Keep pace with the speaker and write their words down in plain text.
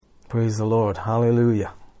Praise the Lord.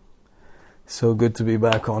 Hallelujah. So good to be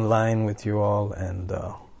back online with you all, and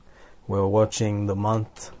we're watching the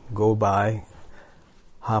month go by.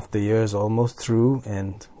 Half the year is almost through,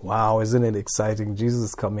 and wow, isn't it exciting? Jesus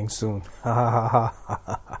is coming soon.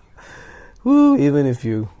 Woo, even if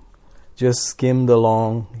you just skimmed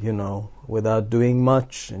along, without doing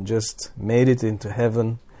much and just made it into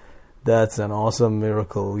heaven, that's an awesome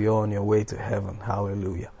miracle. You're on your way to heaven.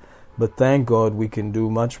 Hallelujah. But thank God we can do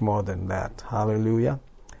much more than that. Hallelujah.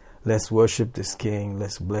 Let's worship this King.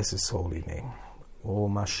 Let's bless His holy name. Oh,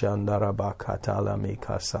 Mashandarabakatala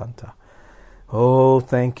Mikasanta. Oh,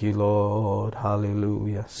 thank you, Lord.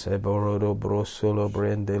 Hallelujah. Seborodo brosolo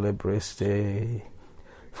brendele breste.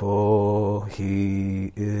 For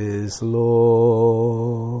He is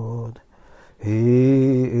Lord.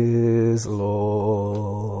 He is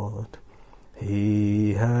Lord.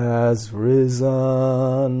 He has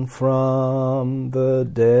risen from the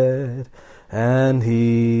dead, and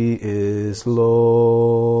He is Lord.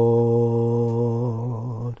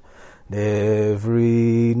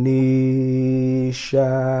 Every knee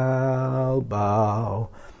shall bow,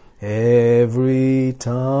 every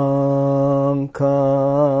tongue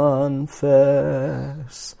confess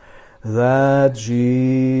that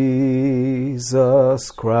Jesus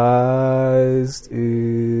Christ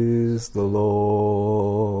is the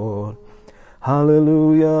Lord.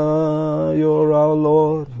 Hallelujah, you're our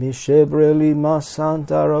Lord. Mishebreli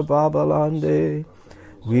Masanta Rababalande.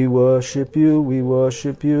 We worship you, we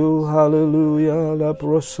worship you. Hallelujah. La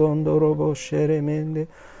prosondo robo sheremende.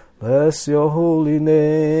 Bless your holy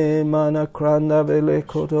name. Anakranda vele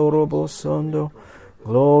koto robo sondo.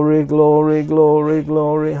 Glory, glory, glory,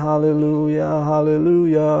 glory. Hallelujah,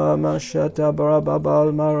 hallelujah. Mashata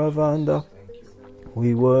barababal maravanda.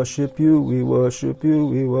 We worship you, we worship you,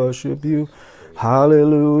 we worship you.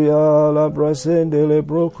 Hallelujah. La brasende le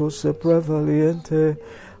broco se prevaliente.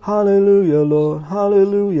 Hallelujah, Lord.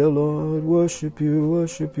 Hallelujah, Lord. Worship you,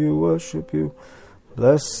 worship you, worship you.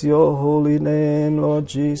 Bless your holy name, Lord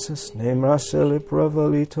Jesus. Name rasele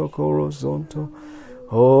prevalito corozonto.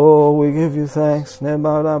 Oh, we give you thanks.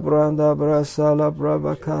 Nemara branda brasala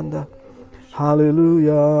bravakanda.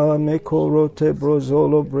 Hallelujah. Mekorote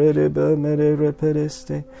brozolo brede belmere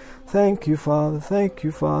repedeste. Thank you, Father. Thank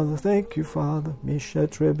you, Father. Thank you, Father.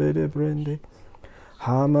 Mishetre bede brende.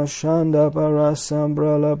 Hamashanda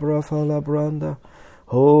barasambra la brafala branda.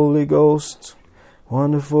 Holy Ghost.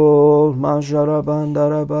 Wonderful. Majarabanda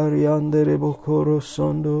rabariandere bokoro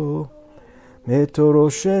sondo. Metoro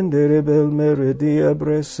scendere bel meredia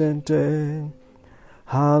presente.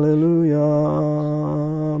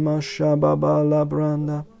 Hallelujah. Mashababa la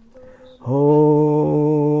branda.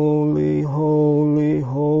 Holy, holy,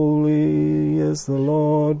 holy is the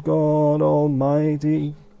Lord God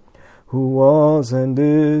Almighty, who was and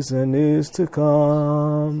is to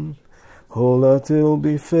come. Whole earth will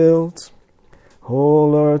be filled.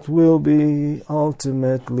 Whole earth will be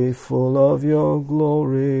ultimately full of your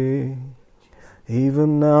glory.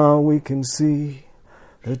 Even now we can see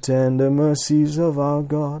the tender mercies of our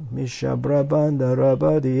God. Mishabrabanda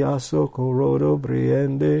rabadi asokorodo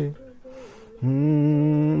briende.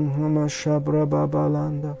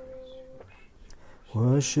 Mashabrababalanda.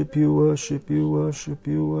 Worship you, worship you, worship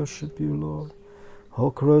you, worship you, Lord.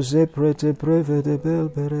 Okroze prete prevede bel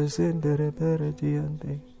berezendere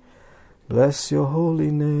berediande. Bless your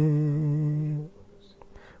holy name.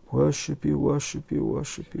 Worship you, worship you,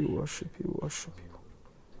 worship you, worship you, worship you.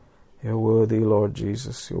 You're worthy, Lord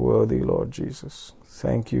Jesus. You're worthy, Lord Jesus.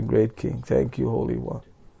 Thank you, great King. Thank you, Holy One.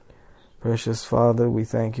 Precious Father, we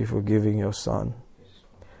thank you for giving your Son.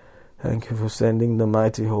 Thank you for sending the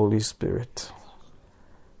mighty Holy Spirit.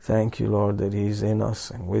 Thank you, Lord, that He is in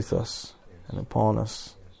us and with us and upon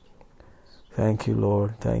us. Thank you,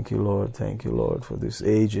 Lord. Thank you, Lord. Thank you, Lord, for this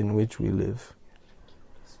age in which we live.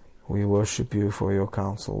 We worship you for your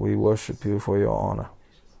counsel. We worship you for your honor.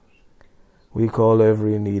 We call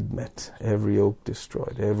every need met, every yoke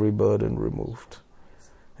destroyed, every burden removed,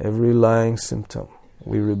 every lying symptom.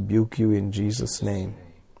 We rebuke you in Jesus' name.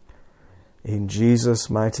 In Jesus'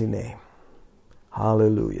 mighty name.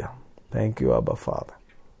 Hallelujah. Thank you, Abba Father.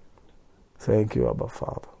 Thank you, Abba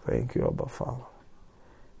Father. Thank you, Abba Father.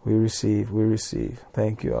 We receive, we receive.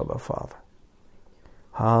 Thank you, Abba Father.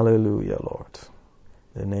 Hallelujah, Lord.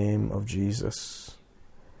 In the name of Jesus.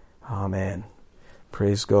 Amen.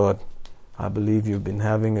 Praise God. I believe you've been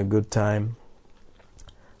having a good time.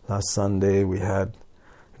 Last Sunday we had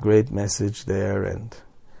a great message there, and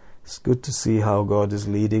it's good to see how God is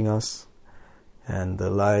leading us and the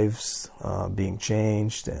lives being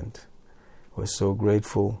changed, and we're so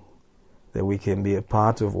grateful that we can be a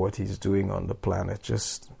part of what He's doing on the planet.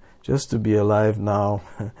 Just just to be alive now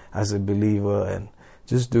as a believer and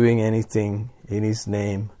just doing anything in His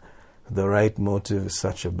name, the right motive is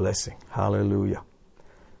such a blessing. Hallelujah.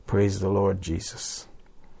 Praise the Lord Jesus.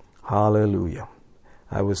 Hallelujah.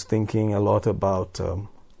 I was thinking a lot about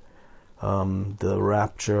the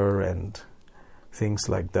rapture and things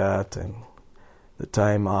like that, and the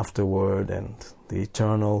time afterward, and the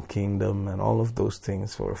eternal kingdom, and all of those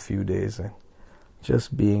things for a few days, and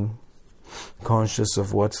just being conscious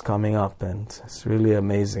of what's coming up, and it's really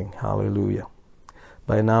amazing. Hallelujah.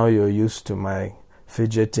 By now you're used to my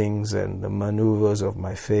fidgetings and the maneuvers of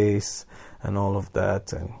my face and all of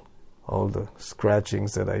that, and all the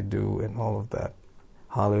scratchings that I do and all of that.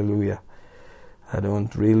 Hallelujah. I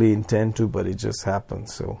don't really intend to, but it just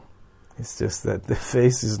happens. So it's just that the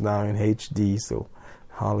face is now in HD, so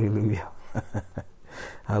hallelujah.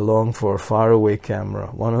 I long for a faraway camera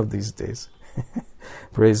one of these days.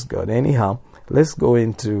 Praise God. Anyhow, let's go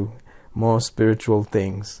into more spiritual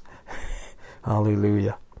things.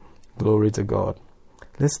 Hallelujah. Glory to God.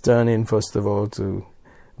 Let's turn in first of all to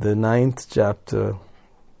the 9th chapter,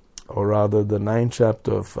 or rather the 9th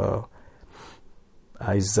chapter of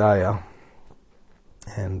Isaiah.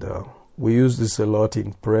 And we use this a lot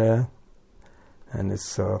in prayer, and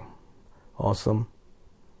it's awesome.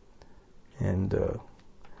 And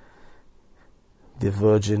the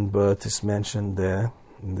virgin birth is mentioned there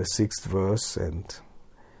in the 6th verse, and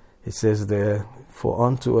it says there, "For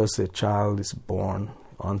unto us a child is born,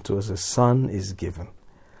 unto us a son is given,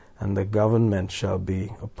 and the government shall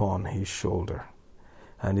be upon his shoulder.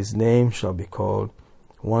 And his name shall be called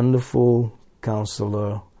Wonderful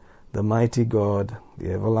Counselor, the Mighty God,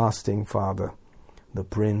 the Everlasting Father, the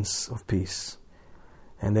Prince of Peace."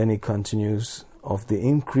 And then he continues, "Of the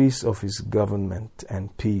increase of his government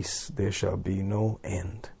and peace there shall be no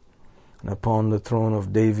end. And upon the throne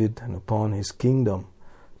of David and upon his kingdom,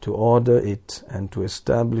 to order it and to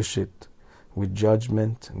establish it with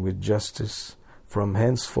judgment and with justice from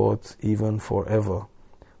henceforth even forever.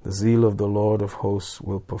 The zeal of the Lord of hosts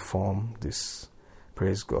will perform this."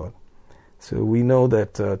 Praise God. So we know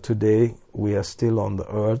that today we are still on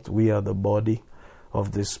the earth. We are the body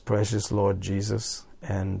of this precious Lord Jesus,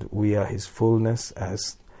 and we are his fullness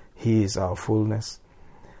as he is our fullness.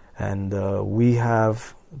 And we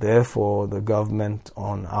have, therefore, the government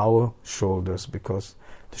on our shoulders, because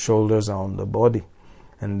the shoulders are on the body.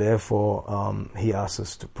 And therefore, he asks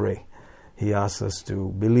us to pray. He asks us to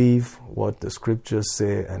believe what the scriptures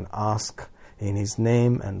say and ask in his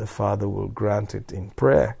name, and the Father will grant it in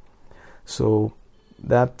prayer. So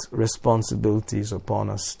that responsibility is upon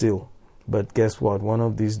us still. But guess what? One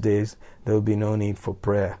of these days, there will be no need for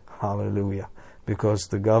prayer. Hallelujah. Because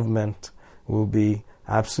the government will be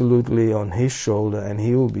absolutely on his shoulder, and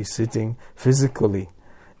he will be sitting physically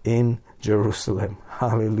in Jerusalem.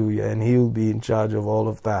 Hallelujah. And he will be in charge of all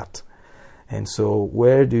of that. And so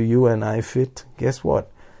where do you and I fit? Guess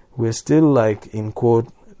what? We're still like, in quote,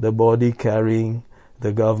 the body carrying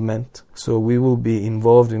the government. So we will be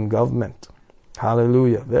involved in government.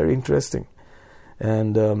 Hallelujah. Very interesting.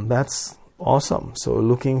 And that's awesome. So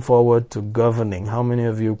looking forward to governing. How many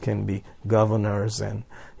of you can be governors and,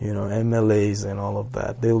 MLAs and all of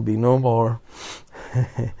that? There will be no more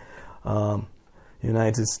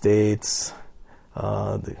United States,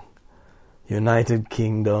 the United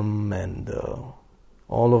Kingdom, and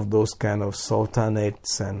all of those kind of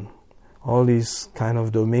sultanates and all these kind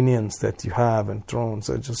of dominions that you have and thrones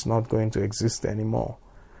are just not going to exist anymore.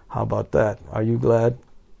 How about that? Are you glad?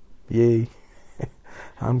 Yay.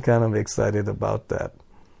 I'm kind of excited about that.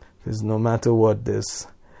 Because no matter what, there's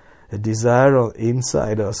a desire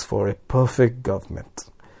inside us for a perfect government.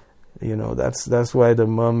 That's why the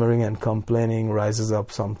murmuring and complaining rises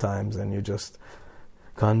up sometimes, and you just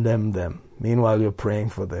condemn them. Meanwhile, you're praying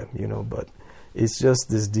for them, but it's just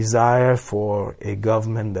this desire for a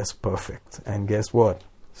government that's perfect. And guess what?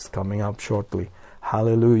 It's coming up shortly.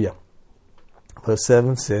 Hallelujah. Verse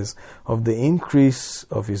 7 says, "Of the increase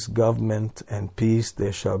of his government and peace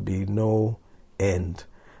there shall be no end."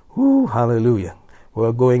 Woo, hallelujah.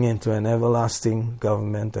 We're going into an everlasting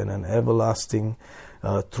government and an everlasting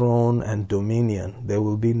throne and dominion. There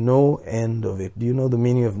will be no end of it. Do you know the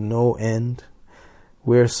meaning of no end?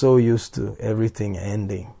 We're so used to everything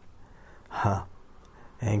ending.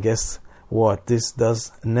 And guess what? This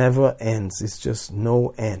never ends. It's just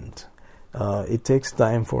no end. It takes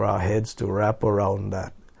time for our heads to wrap around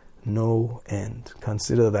that. No end.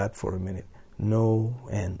 Consider that for a minute. No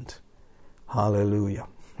end. Hallelujah.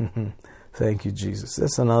 Thank you, Jesus.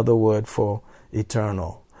 That's another word for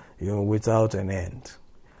eternal, without an end.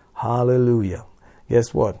 Hallelujah.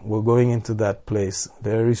 Guess what? We're going into that place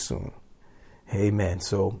very soon. Amen.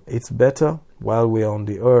 So it's better while we're on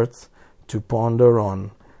the earth to ponder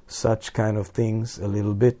on such kind of things a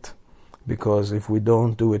little bit, because if we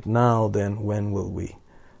don't do it now, then when will we?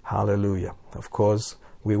 Hallelujah. Of course,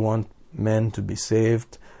 we want men to be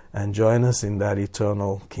saved and join us in that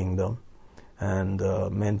eternal kingdom, and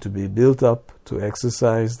men to be built up to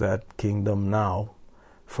exercise that kingdom now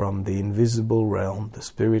from the invisible realm, the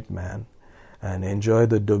spirit man, and enjoy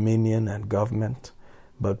the dominion and government.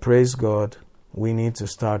 But praise God, we need to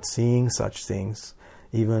start seeing such things,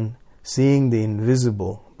 even seeing the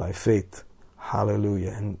invisible by faith.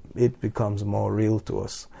 Hallelujah. And it becomes more real to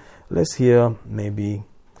us. Let's hear maybe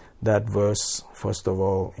that verse, first of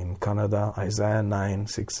all, in Kannada, Isaiah 9,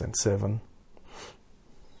 6 and 7.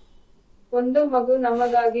 ಒಂದು ಮಗು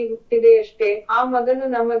ನಮಗಾಗಿ ಹುಟ್ಟಿದೆಯಷ್ಟೇ, ಆ ಮಗನು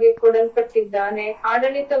ನಮಗೆ ಕೊಡಲ್ಪಟ್ಟಿದ್ದಾನೆ,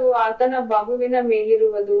 ಆಡಳಿತವು ಆತನ ಬಾಹುವಿನ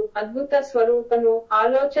ಮೇಲಿರುವುದು. ಅದ್ಭುತ ಸ್ವರೂಪನು,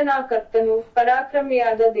 ಆಲೋಚನಾಕರ್ತನು,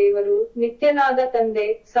 ಪರಾಕ್ರಮಿಯಾದ ದೇವರು, ನಿತ್ಯನಾದ ತಂದೆ,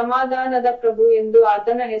 ಸಮಾಧಾನದ ಪ್ರಭು ಎಂದು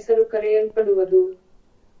ಆತನ ಹೆಸರು ಕರೆಯಲ್ಪಡುವುದು.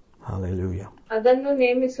 Hallelujah. ಅದನ್ನು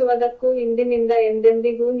ನೇಮಿಸುವುದಕ್ಕೂ ಇಂದಿನಿಂದ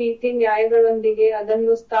ಎಂದೆಂದಿಗೂ ನೀತಿ ನ್ಯಾಯಗಳೊಂದಿಗೆ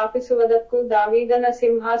ಅದನ್ನು ಸ್ಥಾಪಿಸುವುದಕ್ಕೂ ದಾವೀದನ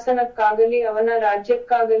ಸಿಂಹಾಸನಕ್ಕಾಗಲಿ ಅವನ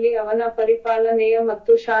ರಾಜ್ಯಕ್ಕಾಗಲಿ ಅವನ ಪರಿಪಾಲನೆಯ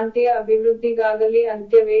ಮತ್ತು ಶಾಂತಿಯ ಅಭಿವೃದ್ಧಿಗಾಗಲಿ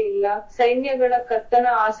ಅಂತ್ಯವೇ ಇಲ್ಲ. ಸೈನ್ಯಗಳ ಕರ್ತನ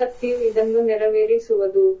ಆಸಕ್ತಿಯು ಇದನ್ನು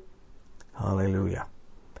ನೆರವೇರಿಸುವುದು. Hallelujah.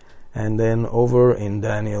 And then over in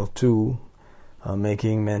Daniel 2,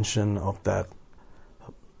 making mention of that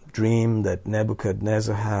dream that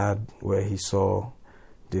Nebuchadnezzar had, where he saw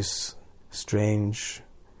this strange,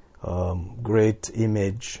 great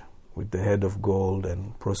image with the head of gold and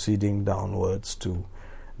proceeding downwards to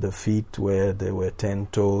the feet where there were 10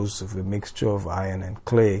 toes of a mixture of iron and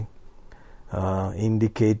clay,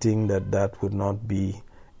 indicating that that would not be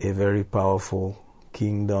a very powerful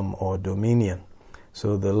kingdom or dominion.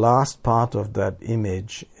 So the last part of that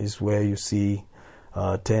image is where you see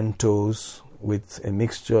 10 toes with a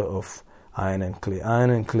mixture of iron and clay.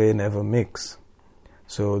 Iron and clay never mix.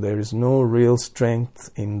 So there is no real strength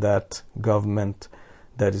in that government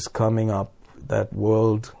that is coming up, that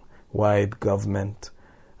worldwide government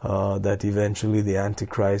that eventually the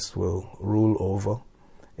Antichrist will rule over.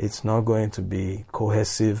 It's not going to be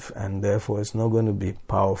cohesive, and therefore it's not going to be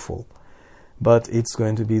powerful. But it's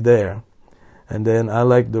going to be there. And then I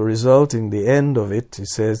like the result in the end of it. It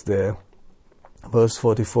says there, verse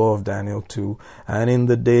 44 of Daniel 2, "And in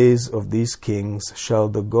the days of these kings shall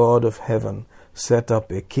the God of heaven set up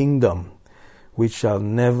a kingdom which shall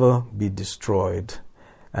never be destroyed,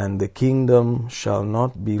 and the kingdom shall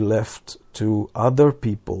not be left to other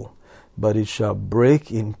people, but it shall break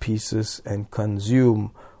in pieces and consume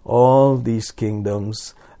all these kingdoms,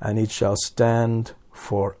 and it shall stand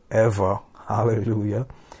forever." Hallelujah.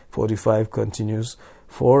 45 continues,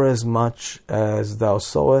 "Forasmuch as thou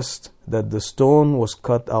sawest that the stone was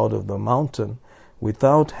cut out of the mountain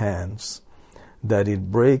without hands, that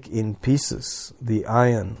it break in pieces the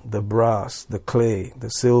iron, the brass, the clay, the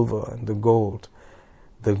silver, and the gold.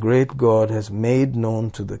 The great God has made known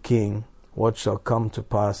to the king what shall come to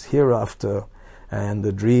pass hereafter, and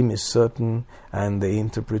the dream is certain, and the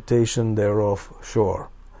interpretation thereof sure."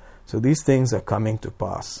 So these things are coming to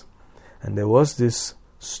pass. And there was this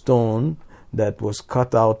stone that was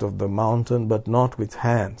cut out of the mountain, but not with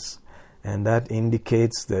hands. And that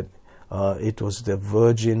indicates that it was the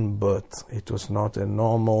virgin birth. It was not a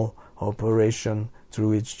normal operation through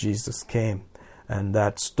which Jesus came. And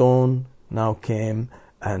that stone now came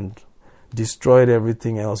and destroyed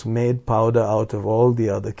everything else, made powder out of all the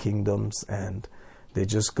other kingdoms, and they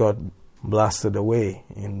just got blasted away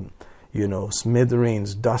in,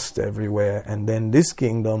 smithereens, dust everywhere. And then this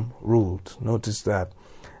kingdom ruled. Notice that.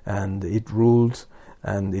 And it ruled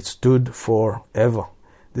and it stood forever.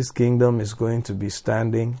 This kingdom is going to be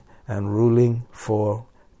standing and ruling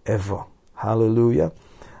forever. Hallelujah.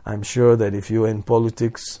 I'm sure that if you're in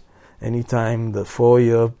politics, anytime the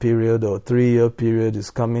 4-year period or 3-year period is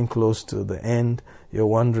coming close to the end,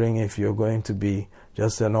 you're wondering if you're going to be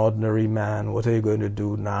just an ordinary man. What are you going to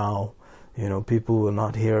do now? People will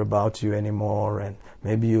not hear about you anymore, and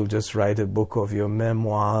maybe you'll just write a book of your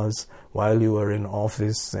memoirs while you were in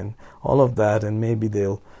office and all of that, and maybe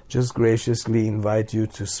they'll just graciously invite you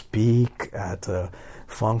to speak at a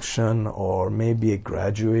function or maybe a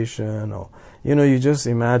graduation, or you just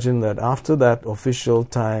imagine that after that official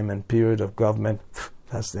time and period of government,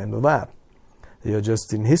 that's the end of that. You're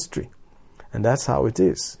just in history. And that's how it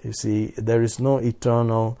is. You see, there is no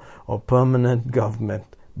eternal or permanent government.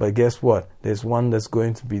 But guess what? There's one that's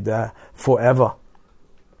going to be there forever.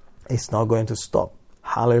 It's not going to stop.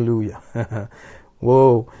 Hallelujah.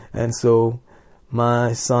 Whoa. And so,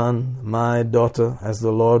 my son, my daughter, as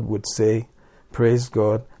the Lord would say, Praise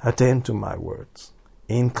God. Attend to my words.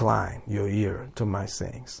 Incline your ear to my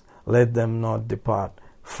sayings. Let them not depart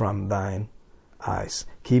from thine eyes.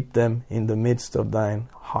 Keep them in the midst of thine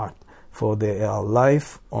heart, for they are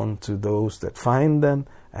life unto those that find them,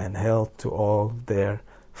 and health to all their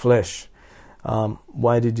flesh.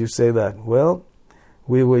 Why did you say that? Well,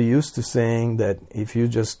 we were used to saying that if you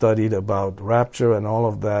just studied about rapture and all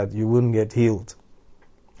of that, you wouldn't get healed.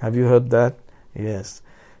 Have you heard that? Yes.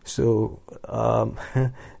 So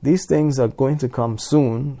these things are going to come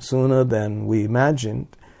soon, sooner than we imagined.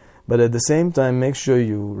 But at the same time, make sure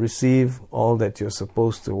you receive all that you're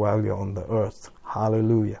supposed to while you're on the earth.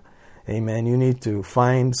 Hallelujah. Amen. You need to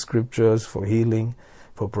find scriptures for healing,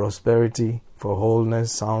 for prosperity, for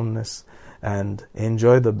wholeness, soundness, and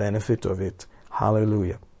enjoy the benefit of it.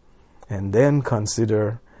 Hallelujah. And then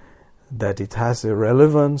consider that it has a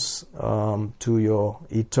relevance to your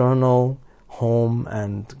eternal home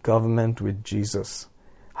and government with Jesus.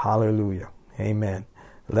 Hallelujah. Amen.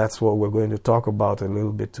 That's what we're going to talk about a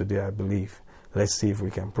little bit today, I believe. Let's see if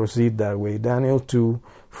we can proceed that way. Daniel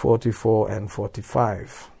 2:44 and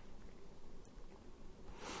 45.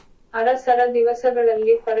 ಅರಸರ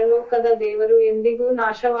ದಿವಸಗಳಲ್ಲಿ ಪರಲೋಕದ ದೇವರು ಎಂದಿಗೂ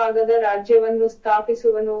ನಾಶವಾಗದ ರಾಜ್ಯವನ್ನು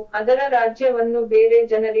ಸ್ಥಾಪಿಸುವನು. ಅದರ ರಾಜ್ಯವನ್ನು ಬೇರೆ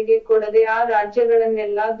ಜನರಿಗೆ ಕೊಡದೆ ಆ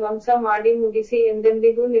ರಾಜ್ಯಗಳನ್ನೆಲ್ಲ ಧ್ವಂಸ ಮಾಡಿ ಮುಗಿಸಿ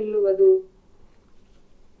ಎಂದೆಂದಿಗೂ ನಿಲ್ಲುವುದು.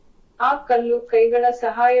 ಆ ಕಲ್ಲು ಕೈಗಳ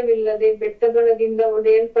ಸಹಾಯವಿಲ್ಲದೆ ಬೆಟ್ಟದೊಳಗಿಂದ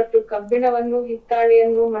ಒಡೆಯಲ್ಪಟ್ಟು ಕಬ್ಬಿಣವನ್ನು,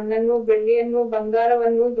 ಹಿತ್ತಾಳೆಯನ್ನು, ಮಣ್ಣನ್ನು, ಬೆಳ್ಳಿಯನ್ನು,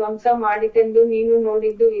 ಬಂಗಾರವನ್ನು ಧ್ವಂಸ ಮಾಡಿತೆಂದು ನೀನು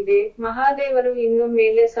ನೋಡಿದ್ದು ಇದೆ. ಮಹಾದೇವರು ಇನ್ನು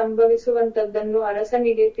ಮೇಲೆ ಸಂಭವಿಸುವಂತದ್ದನ್ನು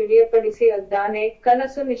ಅರಸನಿಗೆ ತಿಳಿಯಪಡಿಸಿ ಅದ್ದಾನೆ.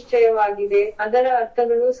 ಕನಸು ನಿಶ್ಚಯವಾಗಿದೆ, ಅದರ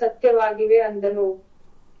ಅರ್ಥಗಳು ಸತ್ಯವಾಗಿವೆ ಅಂದನು.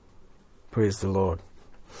 Praise the Lord.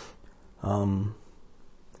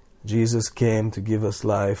 Jesus came to give us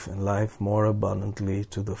life, and life more abundantly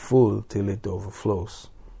to the full till it overflows.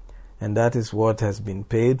 And that is what has been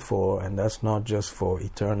paid for, and that's not just for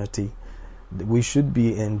eternity. We should be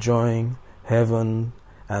enjoying heaven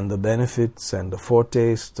and the benefits and the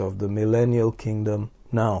foretaste of the millennial kingdom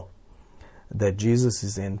now. That Jesus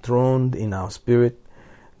is enthroned in our spirit,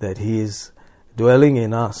 that He is dwelling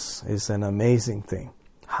in us is an amazing thing.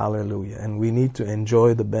 Hallelujah. And we need to enjoy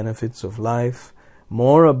the benefits of life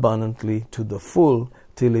more abundantly to the full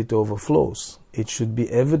till it overflows. It should be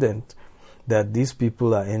evident that these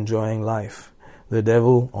people are enjoying life. The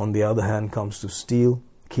devil, on the other hand, comes to steal,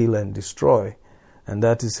 kill, and destroy. And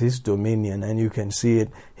that is his dominion. And you can see it.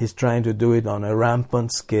 He's trying to do it on a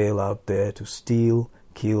rampant scale out there to steal,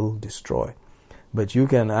 kill, destroy. But you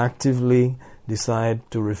can actively decide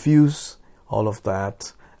to refuse all of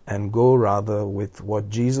that and go rather with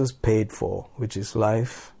what Jesus paid for, which is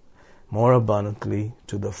life more abundantly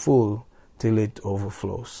to the full till it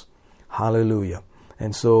overflows. Hallelujah.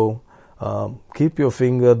 And so, keep your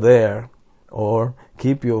finger there, or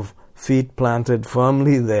keep your feet planted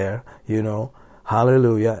firmly there,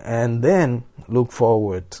 hallelujah, and then look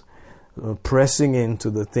forward, pressing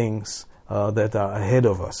into the things that are ahead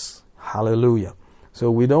of us. Hallelujah.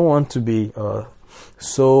 So we don't want to be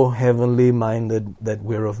so heavenly minded that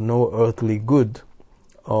we're of no earthly good,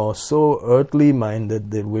 or so earthly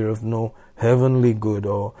minded that we're of no heavenly good,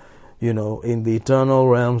 or in the eternal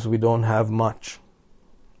realms we don't have much.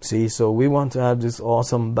 See, so we want to have this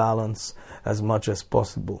awesome balance as much as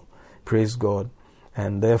possible. Praise God.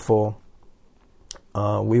 And therefore,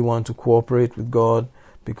 we want to cooperate with God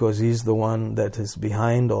because He's the one that is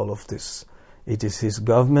behind all of this. It is His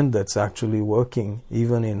government that's actually working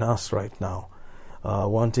even in us right now,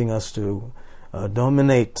 wanting us to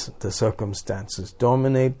dominate the circumstances,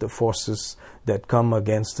 dominate the forces that come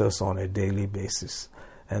against us on a daily basis.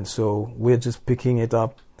 And so we're just picking it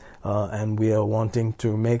up. And we are wanting to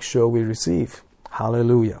make sure we receive.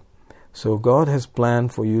 Hallelujah. So God has planned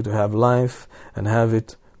for you to have life and have it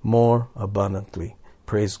more abundantly.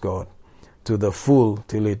 Praise God. To the full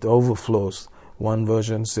till it overflows. One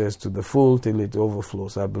version says to the full till it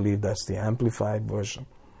overflows. I believe that's the Amplified version.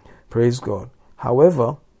 Praise God.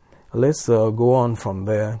 However, let's go on from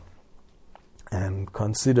there and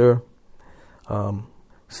consider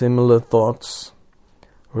similar thoughts.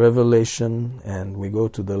 Revelation, and we go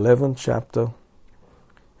to the 11th chapter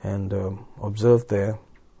and observe there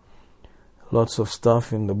lots of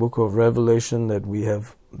stuff in the book of Revelation that we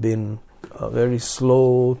have been very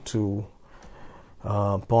slow to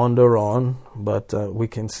ponder on, but we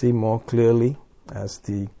can see more clearly as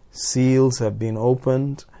the seals have been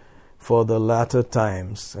opened for the latter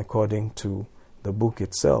times according to the book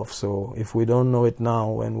itself. So if we don't know it now,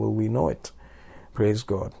 when will we know it? Praise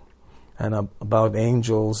God. And about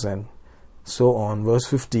angels and so on. Verse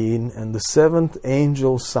 15, and the seventh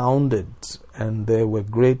angel sounded, and there were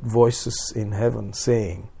great voices in heaven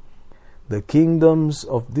saying, The kingdoms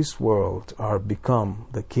of this world are become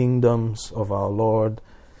the kingdoms of our Lord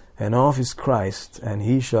and of his Christ, and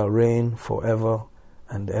he shall reign forever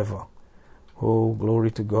and ever. Oh,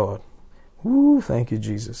 glory to God. Woo, thank you,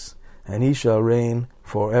 Jesus. And he shall reign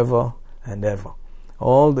forever and ever.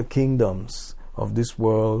 All the kingdoms of this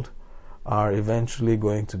world are eventually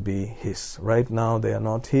going to be his. Right now they are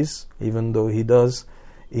not his, even though he does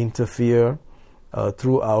interfere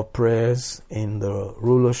through our prayers in the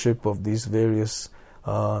rulership of these various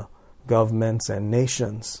governments and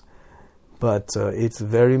nations. But it's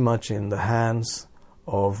very much in the hands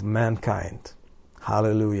of mankind.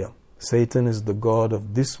 Hallelujah. Satan is the god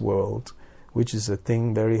of this world, which is a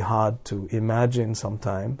thing very hard to imagine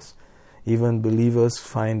sometimes. Even believers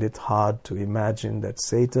find it hard to imagine that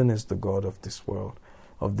Satan is the god of this world,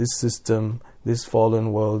 of this system, this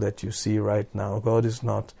fallen world that you see right now. God is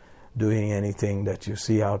not doing anything that you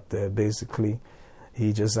see out there. Basically,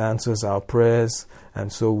 he just answers our prayers,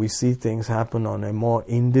 and so we see things happen on a more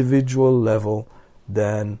individual level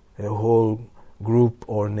than a whole group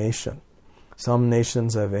or nation. Some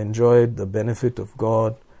nations have enjoyed the benefit of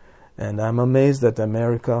God, and I'm amazed that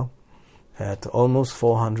America, at almost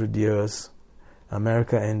 400 years,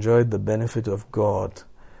 America enjoyed the benefit of God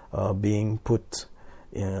being put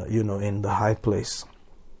in the high place.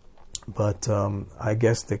 But I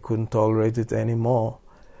guess they couldn't tolerate it anymore,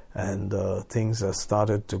 and things have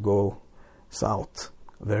started to go south,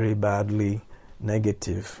 very badly,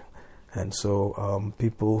 negative. And so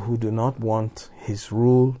people who do not want his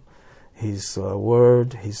rule, his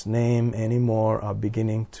word, his name anymore are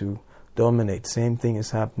beginning to dominate. Same thing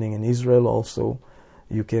is happening in Israel also.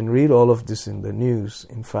 You can read all of this in the news.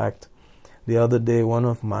 In fact, the other day one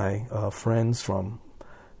of my friends from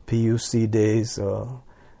PUC days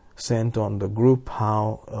sent on the group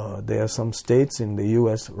how there are some states in the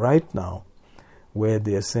U.S. right now where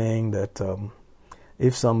they're saying that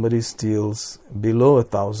if somebody steals below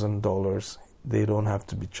 $1,000, they don't have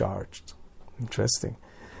to be charged. Interesting.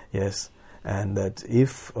 Yes. And that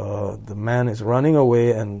if the man is running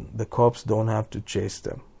away, and the cops don't have to chase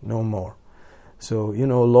them, no more. So,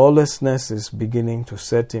 lawlessness is beginning to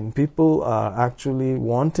set in. People are actually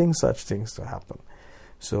wanting such things to happen.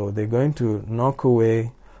 So they're going to knock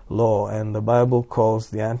away law, and the Bible calls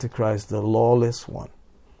the Antichrist the lawless one.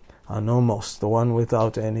 Anomos, the one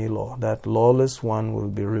without any law. That lawless one will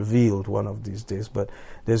be revealed one of these days. But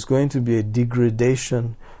there's going to be a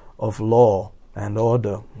degradation of law and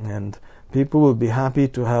order, and people will be happy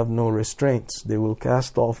to have no restraints. They will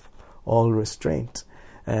cast off all restraint,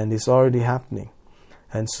 and it's already happening.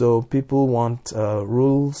 And so people want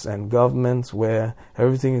rules and governments where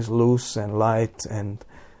everything is loose and light and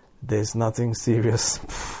there's nothing serious.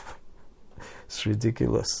 It's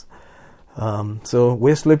ridiculous. So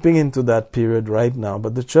we're slipping into that period right now,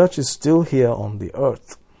 but the church is still here on the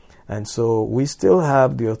earth. And so we still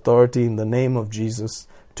have the authority in the name of Jesus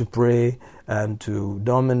to pray and to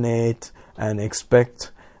dominate and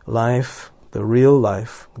expect life, the real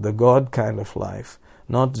life, the God kind of life,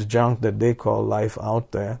 not the junk that they call life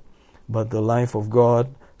out there, but the life of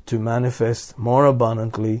God to manifest more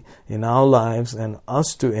abundantly in our lives, and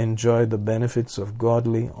us to enjoy the benefits of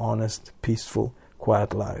godly, honest, peaceful,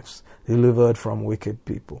 quiet lives, delivered from wicked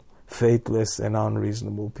people, faithless and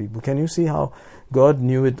unreasonable people. Can you see how God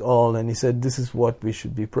knew it all, and he said this is what we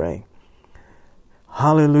should be praying?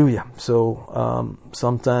 Hallelujah. So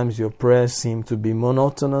sometimes your prayers seem to be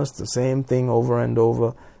monotonous, the same thing over and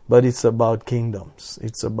over, but it's about kingdoms.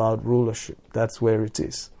 It's about rulership. That's where it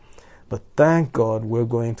is. But thank God we're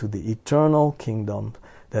going to the eternal kingdom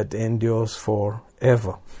that endures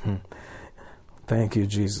forever. Thank you,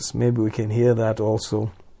 Jesus. Maybe we can hear that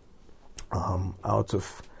also out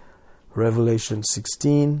of Revelation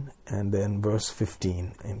 16 and then verse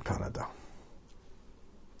 15 in Canada.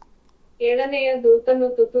 ಏಳನೆಯ ದೂತನು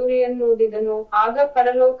ತುತ್ತೂರಿಯನ್ನು ಊದಿದನು. ಆಗ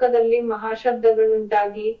ಪರಲೋಕದಲ್ಲಿ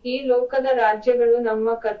ಮಹಾಶಬ್ದಗಳುಂಟಾಗಿ, ಈ ಲೋಕದ ರಾಜ್ಯಗಳು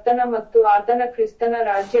ನಮ್ಮ ಕರ್ತನ ಮತ್ತು ಆತನ ಕ್ರಿಸ್ತನ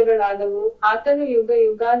ರಾಜ್ಯಗಳಾದವು, ಆತನು ಯುಗ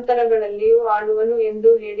ಯುಗಾಂತರಗಳಲ್ಲಿಯೂ ಆಳುವನು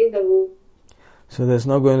ಎಂದು ಹೇಳಿದವು. So there's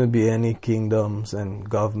not going to be any kingdoms and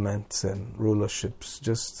governments and rulerships.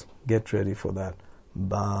 Just get ready for that.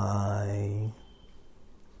 Bye.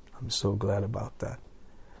 I'm so glad about that.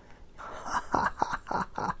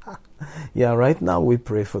 Yeah, right now we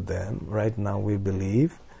pray for them. Right now we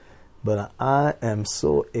believe. But I am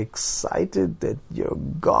so excited that you're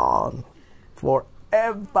gone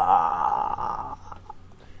forever.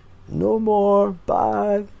 No more.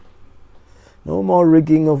 Bye. No more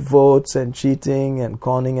rigging of votes and cheating and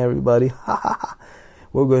conning everybody.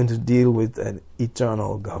 We're going to deal with an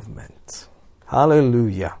eternal government.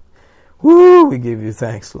 Hallelujah. Woo, we give you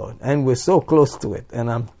thanks, Lord. And we're so close to it.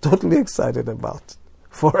 And I'm totally excited about it.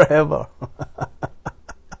 Forever.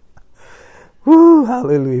 Woo,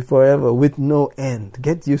 hallelujah. Forever with no end.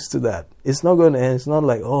 Get used to that. It's not going to end. It's not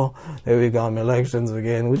like, oh, there we go, elections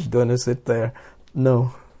again. We're just going to sit there.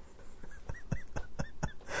 No.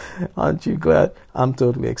 Aren't you glad? I'm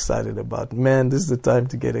totally excited about it. Man, this is the time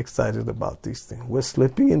to get excited about these things. We're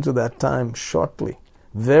slipping into that time shortly.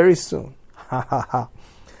 Very soon. Ha ha ha.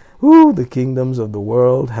 Woo, the kingdoms of the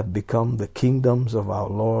world have become the kingdoms of our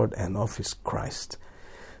Lord and of His Christ.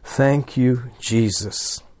 Thank you,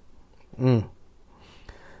 Jesus.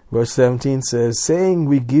 Verse 17 says, saying,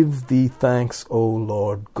 we give thee thanks, O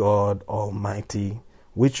Lord God Almighty,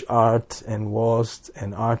 which art and wast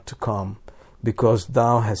and art to come, because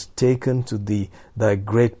thou hast taken to thee thy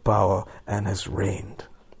great power and hast reigned.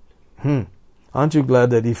 Aren't you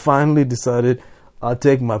glad that He finally decided, I'll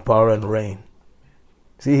take my power and reign?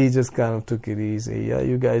 See, He just kind of took it easy. Yeah,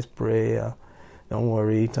 you guys pray. Don't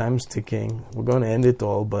worry, time's ticking. We're going to end it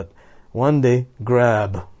all. But one day,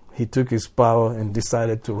 grab. He took His power and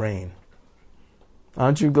decided to reign.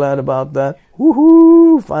 Aren't you glad about that?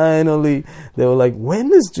 Woohoo! Finally. They were like,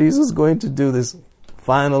 when is Jesus going to do this?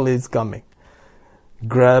 Finally, it's coming.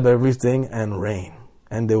 Grab everything and reign.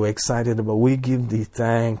 And they were excited about, we give thee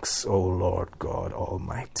thanks, O Lord God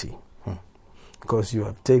Almighty. Because you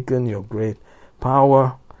have taken your great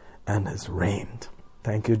power and has reigned.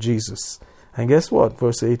 Thank you, Jesus. And guess what?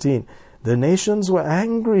 Verse 18. The nations were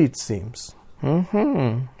angry, it seems.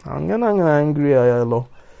 I'm angry, Ayalo.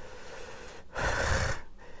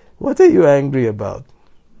 What are you angry about?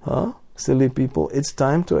 Huh? Silly people. It's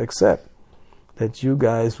time to accept that you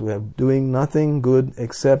guys were doing nothing good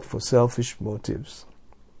except for selfish motives.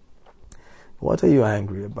 What are you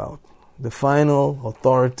angry about? The final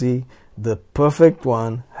authority, the perfect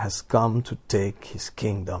one, has come to take His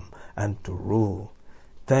kingdom and to rule.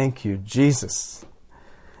 Thank you, Jesus.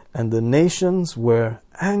 And the nations were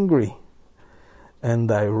angry, and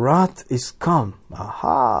thy wrath is come.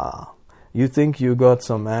 Aha! You think you got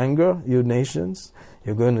some anger, you nations?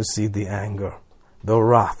 You're going to see the anger, the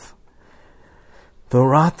wrath. The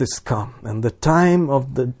wrath is come, and the time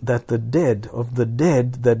of the dead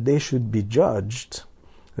that they should be judged,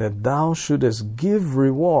 that thou shouldest give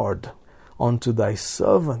reward unto thy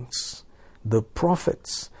servants, the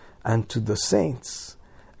prophets, and to the saints,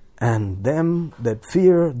 and them that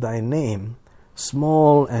fear thy name,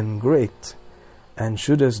 small and great, and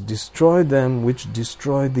shouldest destroy them which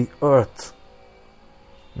destroy the earth.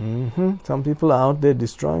 Some people are out there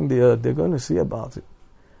destroying the earth. They're going to see about it.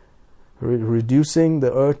 Reducing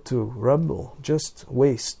the earth to rubble, just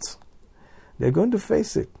waste. They're going to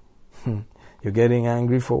face it. You're getting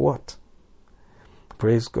angry for what?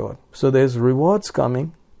 Praise God. So there's rewards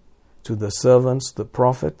coming to the servants, the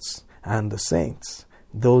prophets, and the saints,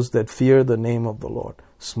 those that fear the name of the Lord,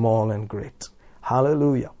 small and great.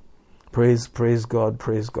 Hallelujah. Praise God,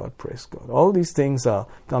 praise God, praise God. All these things are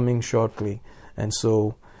coming shortly. And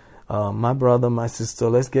so, my brother, my sister,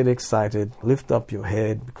 let's get excited. Lift up your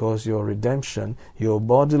head, because your redemption, your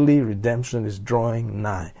bodily redemption, is drawing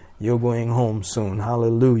nigh. You're going home soon.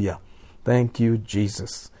 Hallelujah. Thank you,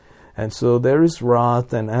 Jesus. And so there is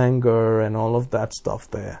wrath and anger and all of that stuff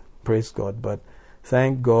there. Praise God. But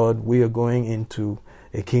thank God we are going into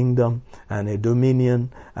a kingdom and a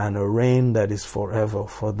dominion and a reign that is forever.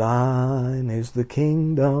 For thine is the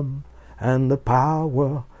kingdom and the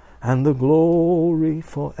power and the glory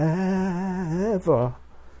forever.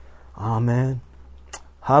 Amen.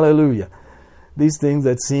 Hallelujah. These things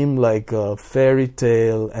that seem like a fairy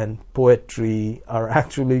tale and poetry are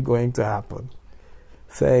actually going to happen.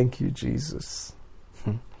 Thank you, Jesus.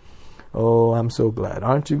 Oh, I'm so glad.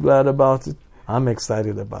 Aren't you glad about it? I'm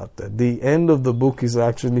excited about that. The end of the book is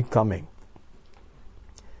actually coming.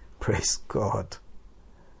 Praise God.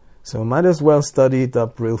 So might as well study it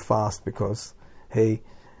up real fast, because, hey,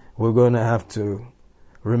 we're going to have to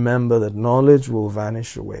remember that knowledge will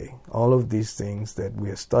vanish away. All of these things that we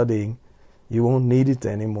are studying, you won't need it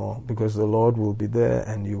anymore, because the Lord will be there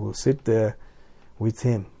and you will sit there with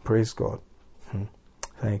Him. Praise God.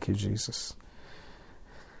 Thank you, Jesus.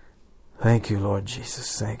 Thank you, Lord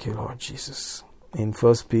Jesus. Thank you, Lord Jesus. In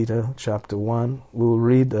 1 Peter chapter 1, we'll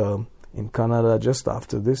read in Kannada just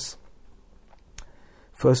after this.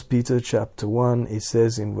 1 Peter chapter 1, it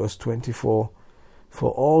says in verse 24,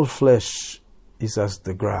 for all flesh is as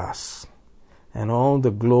the grass, and all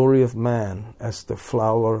the glory of man as the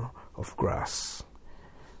flower of grass.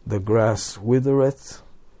 The grass withereth,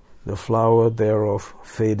 the flower thereof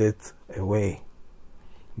fadeth away.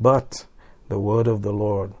 But the word of the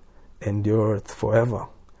Lord endureth forever.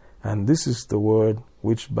 And this is the word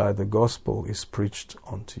which by the gospel is preached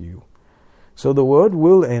unto you. So the word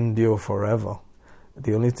will endure forever.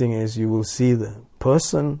 The only thing is you will see the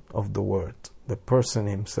person of the word, the person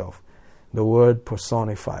himself, the word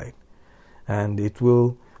personified. And it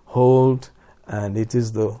will hold, and it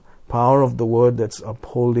is the power of the word that's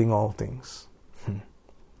upholding all things.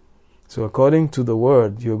 So according to the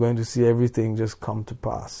word, you're going to see everything just come to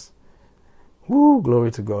pass. Woo,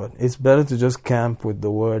 glory to God. It's better to just camp with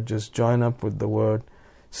the word, just join up with the word,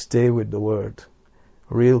 stay with the word.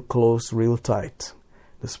 Real close, real tight.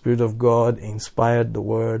 The Spirit of God inspired the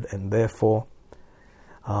word, and therefore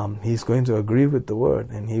He's going to agree with the word,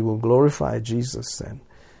 and He will glorify Jesus and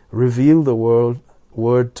reveal the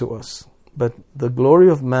word to us. But the glory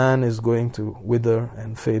of man is going to wither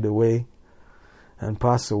and fade away and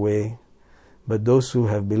pass away. But those who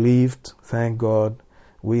have believed, thank God,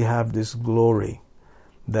 we have this glory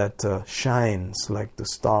that shines like the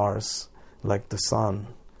stars, like the sun.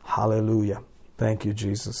 Hallelujah. Thank you,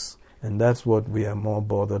 Jesus. And that's what we are more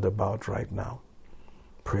bothered about right now.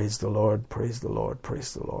 Praise the Lord, praise the Lord,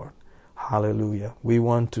 praise the Lord. Hallelujah. We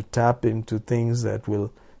want to tap into things that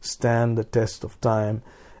will stand the test of time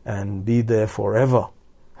and be there forever.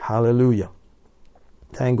 Hallelujah.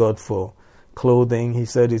 Thank God for clothing. He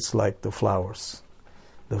said it's like the flowers.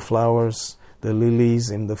 The flowers, the lilies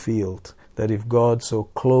in the field. That if God so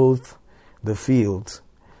clothe the field,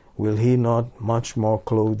 will He not much more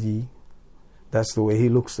clothe ye? That's the way He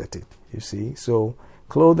looks at it, you see. So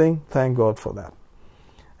clothing, thank God for that.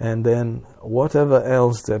 And then whatever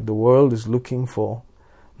else that the world is looking for,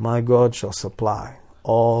 my God shall supply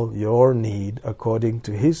all your need according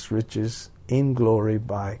to His riches in glory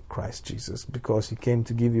by Christ Jesus. Because He came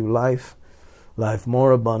to give you life, life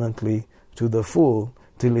more abundantly to the full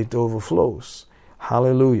till it overflows.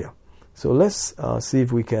 Hallelujah. So let's see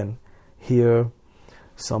if we can hear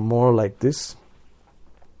some more like this.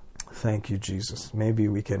 Thank you, Jesus. Maybe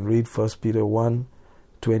we can read 1 Peter 1,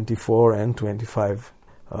 24 and 25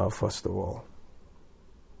 first of all.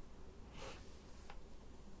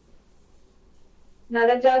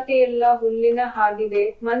 ನರಜಾತಿಯೆಲ್ಲ ಹುಲ್ಲಿನ ಹಾಗಿದೆ,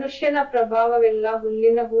 ಮನುಷ್ಯನ ಪ್ರಭಾವವೆಲ್ಲ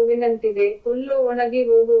ಹುಲ್ಲಿನ ಹೂವಿನಂತಿದೆ. ಹುಲ್ಲು ಒಣಗಿ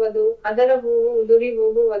ಹೋಗುವುದು, ಅದರ ಹೂವು ಉದುರಿ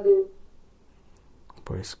ಹೋಗುವುದು.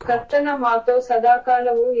 ಕರ್ತನ ಮಾತು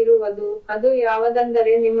ಸದಾಕಾಲವೂ ಇರುವುದು. ಅದು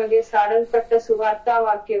ಯಾವುದೆಂದರೆ ನಿಮಗೆ ಸಾಡಲ್ಪಟ್ಟ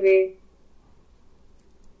ಸುವಾರ್ತಾವಾಕ್ಯವೇ.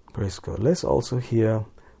 Praise God. Let's also hear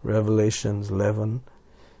Revelations 11,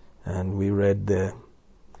 and we read there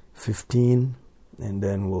 15, and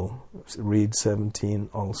then we'll read 17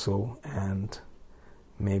 also, and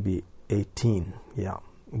maybe 18. Yeah,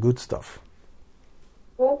 good stuff.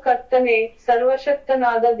 ಓ ಕರ್ತನೇ,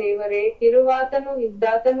 ಸರ್ವಶಕ್ತನಾದ ದೇವರೇ, ಇರುವಾತನೂ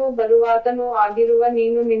ಇದ್ದಾತನೂ ಬರುವಾತನೂ ಆಗಿರುವ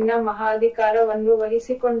ನೀನು ನಿನ್ನ ಮಹಾಧಿಕಾರವನ್ನು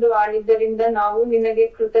ವಹಿಸಿಕೊಂಡು ಆಳಿದ್ದರಿಂದ ನಾವು ನಿನಗೆ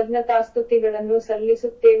ಕೃತಜ್ಞತಾಸ್ತುತಿಗಳನ್ನು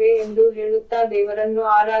ಸಲ್ಲಿಸುತ್ತೇವೆ ಎಂದು ಹೇಳುತ್ತಾ ದೇವರನ್ನು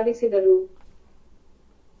ಆರಾಧಿಸಿದರು.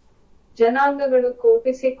 ಜನಾಂಗಗಳು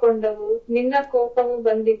ಕೋಪಿಸಿಕೊಂಡವು, ನಿನ್ನ ಕೋಪವು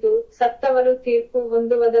ಬಂದಿತು. ಸತ್ತವರು ತೀರ್ಪು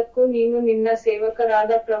ಹೊಂದುವುದಕ್ಕೂ ನೀನು ನಿನ್ನ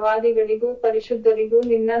ಸೇವಕರಾದ ಪ್ರವಾದಿಗಳಿಗೂ ಪರಿಶುದ್ಧರಿಗೂ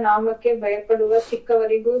ನಿನ್ನ ನಾಮಕ್ಕೆ ಭಯಪಡುವ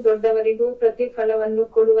ಚಿಕ್ಕವರಿಗೂ ದೊಡ್ಡವರಿಗೂ ಪ್ರತಿಫಲವನ್ನು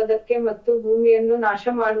ಕೊಡುವುದಕ್ಕೆ ಮತ್ತು ಭೂಮಿಯನ್ನು ನಾಶ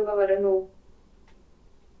ಮಾಡುವವರನು.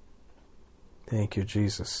 Thank you,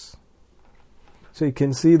 Jesus. So you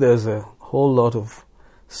can see there's a whole lot of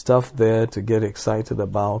stuff there to get excited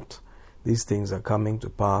about. These things are coming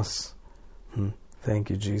to pass. Thank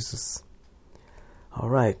you, Jesus. All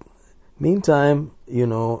right. Meantime,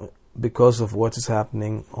 because of what is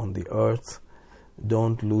happening on the earth,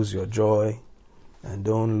 don't lose your joy and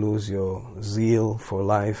don't lose your zeal for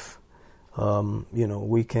life.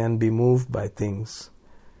 We can be moved by things.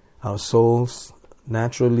 Our souls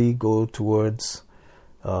naturally go towards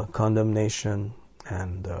condemnation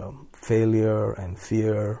and failure and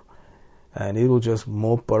fear, and it will just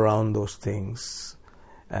mope around those things.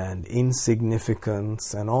 And insignificance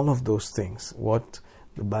and all of those things. What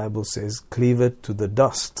the Bible says, cleave it to the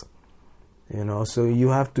dust. So you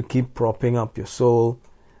have to keep propping up your soul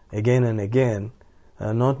again and again,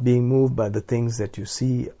 not being moved by the things that you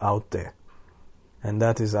see out there. And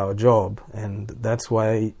that is our job. And that's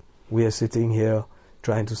why we are sitting here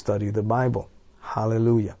trying to study the Bible.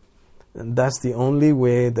 Hallelujah. And that's the only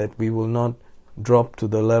way that we will not drop to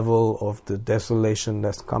the level of the desolation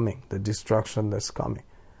that's coming, the destruction that's coming.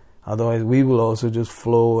 Otherwise, we will also just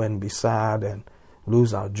flow and be sad and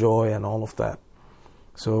lose our joy and all of that.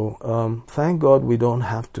 So, thank God we don't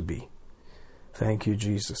have to be. Thank you,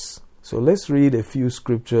 Jesus. So, let's read a few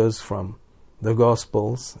scriptures from the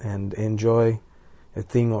Gospels and enjoy a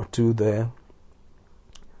thing or two there.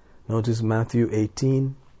 Notice Matthew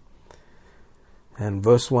 18 and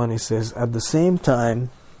verse 1, it says, "At the same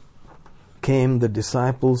time came the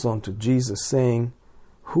disciples unto Jesus, saying,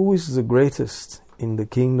 Who is the greatest in the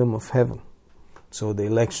kingdom of heaven. So the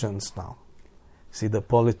elections now. See the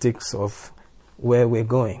politics of where we're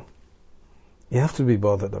going. You have to be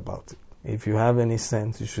bothered about it. If you have any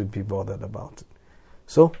sense, you should be bothered about it.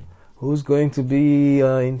 So, who's going to be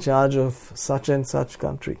in charge of such and such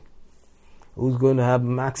country? Who's going to have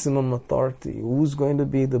maximum authority? Who's going to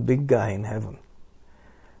be the big guy in heaven?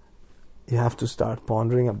 You have to start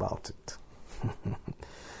pondering about it.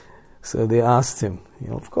 So they asked him,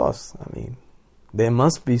 of course, there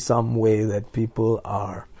must be some way that people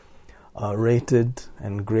are rated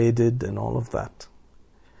and graded and all of that.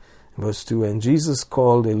 Verse 2, and Jesus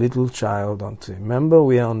called a little child unto him. Remember,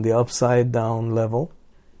 we are on the upside down level.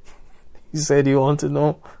 He said, you want to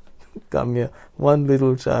know? Come here. One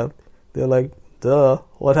little child. They're like, duh,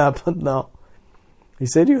 what happened now? He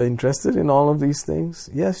said, you're interested in all of these things?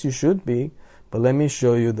 Yes, you should be. But let me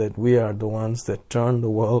show you that we are the ones that turn the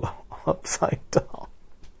world upside down.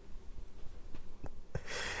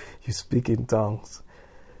 You speak in tongues.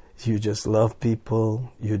 You just love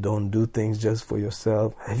people. You don't do things just for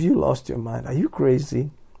yourself. Have you lost your mind? Are you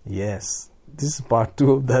crazy? Yes. This is part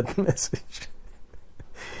 2 of that message.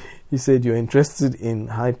 He said, you're interested in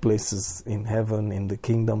high places in heaven, in the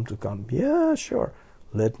kingdom to come. Yeah, sure.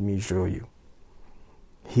 Let me show you.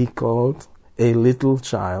 He called a little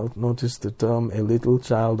child, notice the term, a little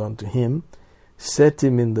child unto him, set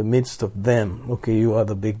him in the midst of them. Okay, you are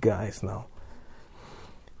the big guys now.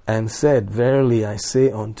 And said, verily I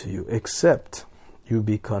say unto you, except you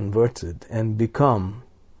be converted and become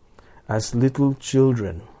as little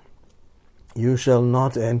children, you shall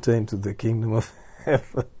not enter into the kingdom of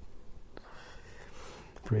heaven.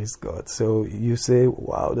 Praise God. So you say,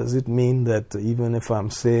 wow, does it mean that even if I'm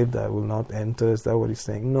saved, I will not enter? Is that what he's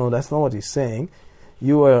saying? No, that's not what he's saying.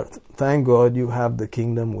 You are, thank God, you have the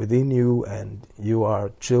kingdom within you, and you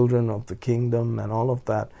are children of the kingdom and all of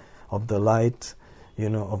that, of the light,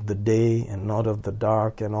 of the day and not of the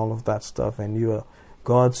dark and all of that stuff. And you are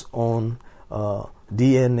God's own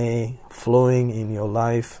DNA flowing in your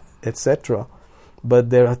life, etc. But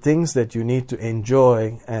there are things that you need to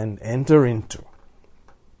enjoy and enter into.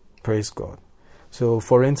 Praise God. So,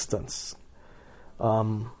 for instance,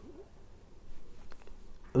 little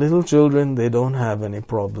children, they don't have any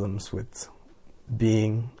problems with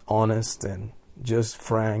being honest and just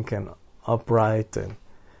frank and upright and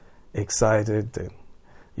excited. And,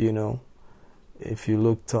 if you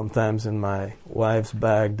look sometimes in my wife's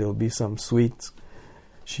bag, there'll be some sweets.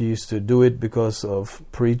 She used to do it because of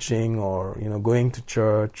preaching or, going to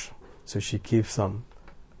church. So she keeps some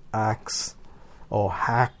axe or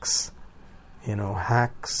hacks,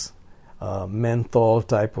 menthol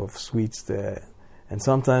type of sweets there. And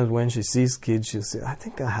sometimes when she sees kids, she'll say, I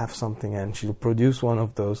think I have something, and she'll produce one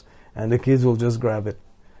of those, and the kids will just grab it.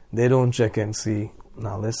 They don't check and see,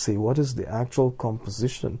 now let's see, what is the actual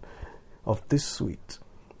composition of this sweet?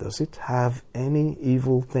 Does it have any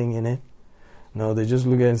evil thing in it? No, they just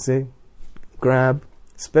look at it and say, grab,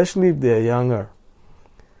 especially if they're younger.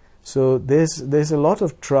 So there's a lot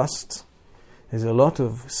of trust. There's a lot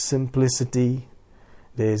of simplicity.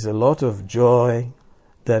 There's a lot of joy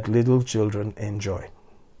that little children enjoy.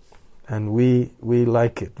 And we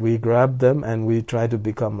like it. We grab them and we try to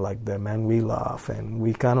become like them, and we laugh and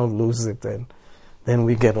we cannot lose it, and then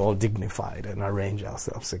we get all dignified and arrange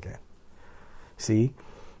ourselves again. See?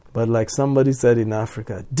 But like somebody said in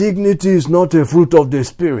Africa, dignity is not a fruit of the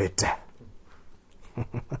spirit.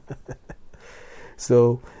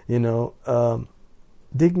 So,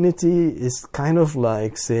 dignity is kind of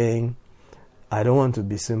like saying, I don't want to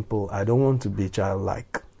be simple. I don't want to be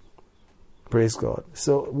childlike. Praise God.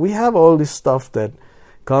 So we have all this stuff that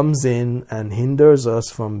comes in and hinders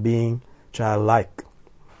us from being childlike.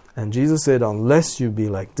 And Jesus said, unless you be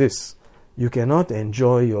like this, you cannot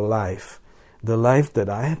enjoy your life, the life that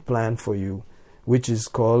I have planned for you, which is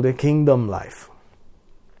called a kingdom life.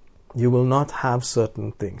 You will not have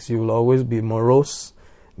certain things. You will always be morose,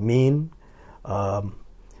 mean,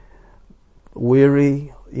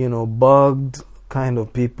 weary, bugged kind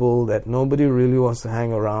of people that nobody really wants to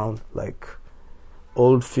hang around, like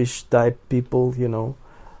old fish type people,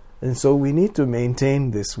 And so we need to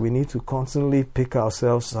maintain this. We need to constantly pick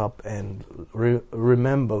ourselves up and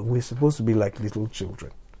remember we're supposed to be like little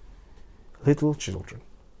children. Little children.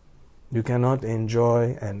 You cannot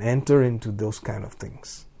enjoy and enter into those kind of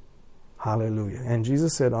things. Hallelujah. And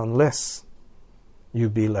Jesus said, unless you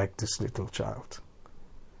be like this little child.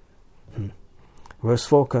 Verse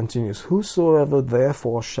 4 continues, whosoever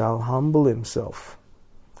therefore shall humble himself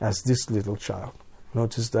as this little child.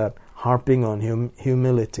 Notice that, harping on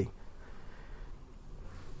humility.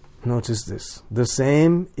 Notice this. The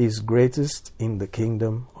same is greatest in the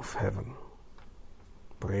kingdom of heaven.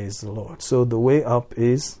 Praise the Lord. So the way up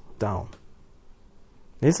is down.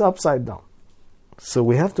 It's upside down. So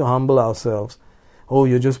we have to humble ourselves. Oh,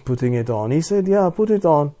 you're just putting it on. He said, yeah, put it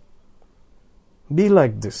on. Be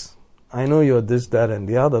like this. I know you're this, that, and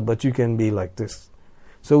the other, but you can be like this.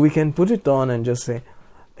 So we can put it on and just say,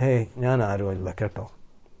 hey,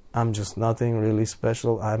 I'm just nothing really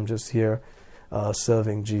special. I'm just here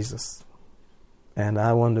serving Jesus. And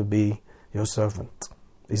I want to be your servant.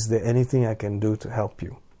 Is there anything I can do to help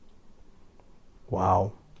you?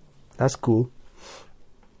 Wow, that's cool.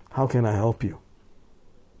 How can I help you?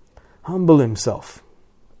 Humble himself.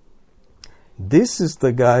 This is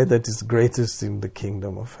the guy that is greatest in the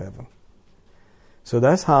kingdom of heaven. So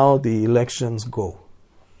that's how the elections go.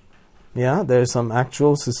 Yeah, there's some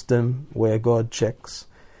actual system where God checks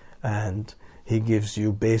and he gives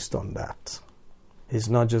you based on that. It's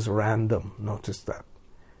not just random, notice that.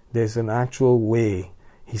 There's an actual way.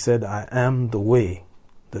 He said, I am the way,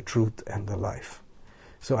 the truth, and the life.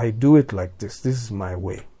 So I do it like this. This is my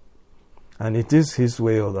way. And it is his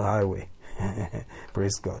way or the highway.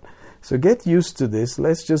 Praise God. So get used to this.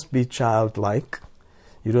 Let's just be childlike.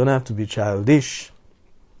 You don't have to be childish,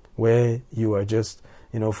 where you are just,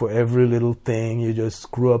 for every little thing, you just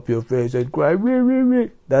screw up your face and cry.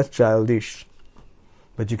 That's childish.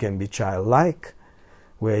 But you can be childlike,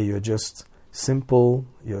 where you're just simple,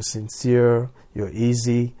 you're sincere, you're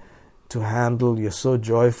easy to handle, you're so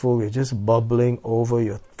joyful, you're just bubbling over,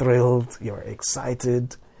 you're thrilled, you're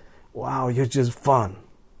excited. Wow, you're just fun.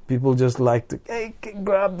 People just like to, hey,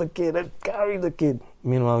 grab the kid and carry the kid.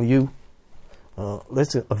 Meanwhile, you,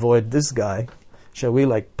 let's avoid this guy. Shall we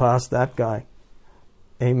pass that guy?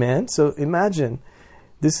 Amen. So imagine,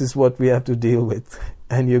 this is what we have to deal with.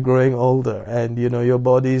 And you're growing older and, your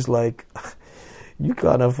body's like, you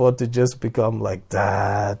can't afford to just become like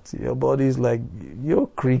that. Your body's like, you're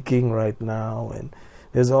creaking right now. And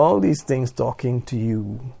there's all these things talking to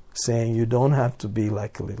you, saying you don't have to be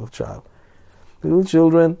like a little child. Little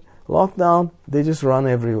children, lockdown, they just run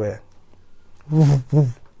everywhere.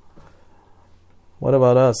 What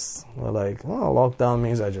about us? We're like, lockdown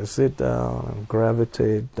means I just sit down and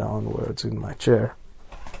gravitate downwards in my chair.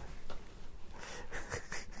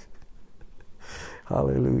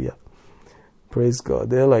 Hallelujah. Praise God.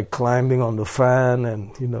 They're climbing on the fan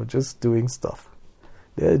and, just doing stuff.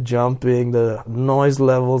 They're jumping. The noise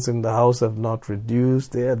levels in the house have not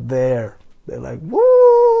reduced. They're there. They're like,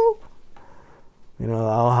 woo!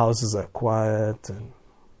 Our houses are quiet and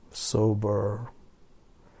sober.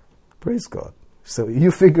 Praise God. So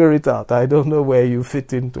you figure it out. I don't know where you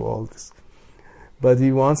fit into all this. But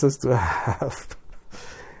he wants us to have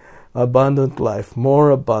abundant life,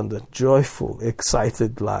 more abundant, joyful,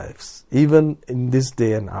 excited lives, even in this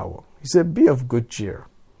day and hour. He said, be of good cheer.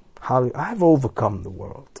 I've overcome the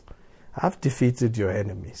world. I've defeated your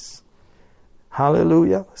enemies.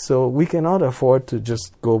 Hallelujah. So we cannot afford to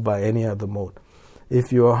just go by any other mode.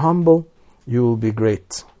 If you are humble, you will be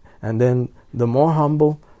great. And then the more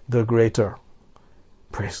humble, the greater.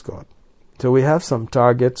 Praise God. So we have some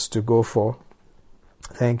targets to go for.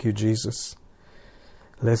 Thank you, Jesus.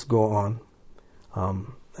 Let's go on.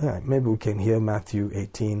 Maybe we can hear Matthew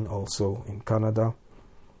 18 also in Kannada.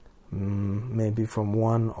 Maybe from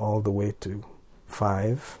 1 all the way to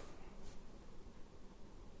 5.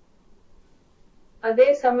 ಅದೇ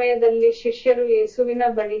ಸಮಯದಲ್ಲಿ ಶಿಷ್ಯರು ಯೇಸುವಿನ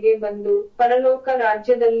ಬಳಿಗೆ ಬಂದು, ಪರಲೋಕ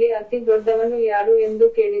ರಾಜ್ಯದಲ್ಲಿ ಅತಿ ದೊಡ್ಡವನು ಯಾರು ಎಂದು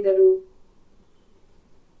ಕೇಳಿದರು.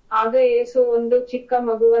 ಆಗ ಯೇಸು ಒಂದು ಚಿಕ್ಕ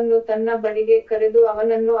ಮಗುವನ್ನು ತನ್ನ ಬಳಿಗೆ ಕರೆದು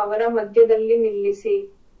ಅವನನ್ನು ಅವರ ಮಧ್ಯದಲ್ಲಿ ನಿಲ್ಲಿಸಿ,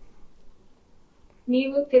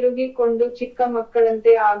 ನೀವು ತಿರುಗಿಕೊಂಡು ಚಿಕ್ಕ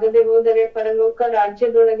ಮಕ್ಕಳಂತೆ ಆಗದೆ ಹೋದರೆ ಪರಲೋಕ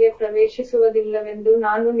ರಾಜ್ಯದೊಳಗೆ ಪ್ರವೇಶಿಸುವುದಿಲ್ಲವೆಂದು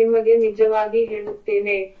ನಾನು ನಿಮಗೆ ನಿಜವಾಗಿ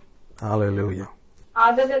ಹೇಳುತ್ತೇನೆ. Hallelujah.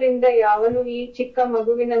 ಆದದರಿಂದ ಯಾವನು ಈ ಚಿಕ್ಕ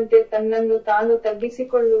ಮಗುವಿನಂತೆ ತನ್ನನ್ನು ತಾನು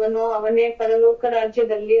ತಗ್ಗಿಸಿಕೊಳ್ಳುವನೋ ಅವನೇ ಪರಲೋಕ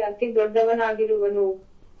ರಾಜ್ಯದಲ್ಲಿ ಅತಿ ದೊಡ್ಡವನಾಗಿರುವನು.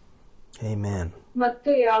 Amen.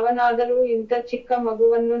 ಮತ್ತು ಯಾವನಾದರೂ ಇಂಥ ಚಿಕ್ಕ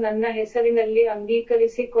ಮಗುವನ್ನು ನನ್ನ ಹೆಸರಿನಲ್ಲಿ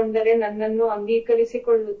ಅಂಗೀಕರಿಸಿಕೊಂಡರೆ ನನ್ನನ್ನು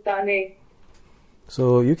ಅಂಗೀಕರಿಸಿಕೊಳ್ಳುತ್ತಾನೆ. So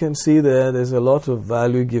you can see there's a lot of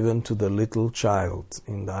value given to the little child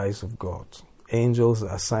in the eyes of God. Angels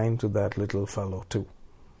are assigned to that little fellow too.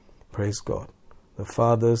 Praise God. The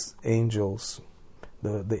Father's angels,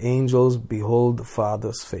 the angels behold the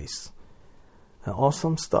Father's face.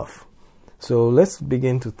 Awesome stuff. So let's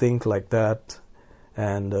begin to think like that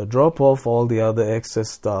and drop off all the other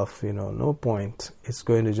excess stuff. No point. It's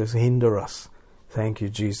going to just hinder us. Thank you,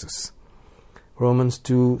 Jesus. Romans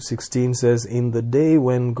 2:16 says, in the day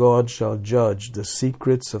when God shall judge the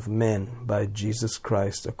secrets of men by Jesus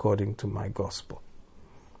Christ according to my gospel.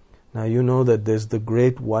 Now you know that there's the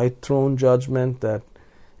great white throne judgment that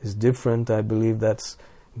is different. I believe that's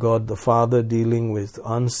God the Father dealing with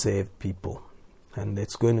unsaved people. And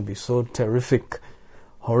it's going to be so terrific,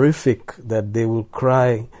 horrific, that they will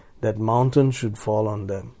cry that mountains should fall on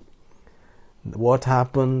them. What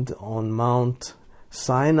happened on Mount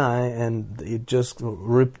Sinai, and it just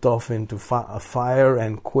ripped off into fire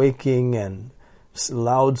and quaking and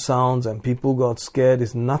loud sounds, and people got scared,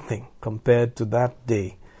 is nothing compared to that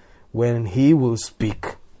day when He will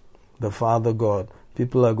speak, the Father God.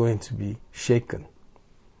 People are going to be shaken.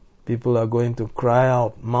 People are going to cry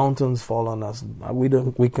out, mountains fall on us.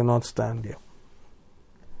 We cannot stand here.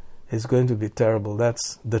 It's going to be terrible.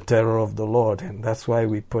 That's the terror of the Lord, and that's why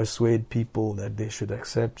we persuade people that they should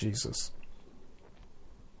accept Jesus.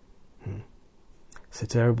 It's a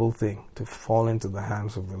terrible thing to fall into the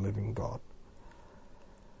hands of the living God.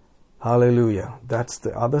 Hallelujah. That's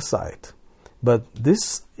the other side. But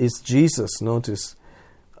this is Jesus. Notice,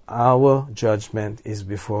 our judgment is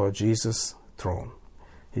before Jesus' throne.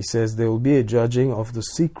 He says there will be a judging of the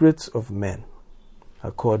secrets of men,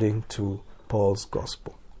 according to Paul's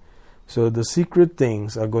gospel. So the secret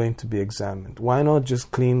things are going to be examined. Why not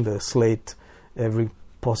just clean the slate every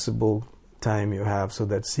possible time you have, so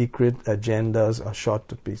that secret agendas are shot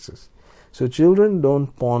to pieces? So children, don't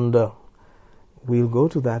ponder, we'll go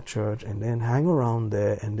to that church and then hang around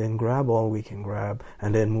there and then grab all we can grab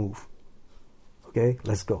and then move. Okay,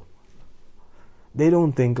 let's go. They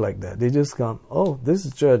don't think like that. They just come, oh, this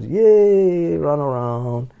is church, yay, run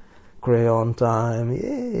around, crayon time,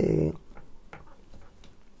 yay.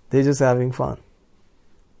 They're just having fun.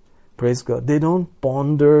 Praise God. They don't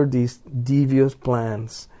ponder these devious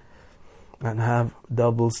plans and have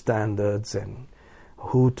double standards and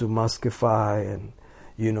who to muskify and,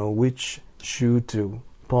 which shoe to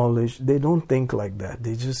polish. They don't think like that.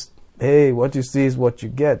 They just, hey, what you see is what you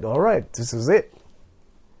get. All right, this is it.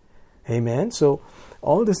 Amen. So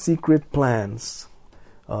all the secret plans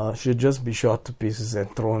should just be shot to pieces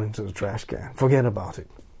and thrown into the trash can. Forget about it.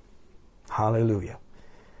 Hallelujah.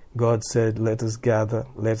 God said, let us gather,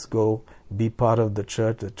 let's go, be part of the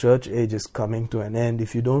church. The church age is coming to an end.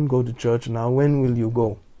 If you don't go to church now, when will you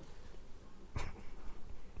go?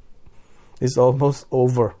 It's almost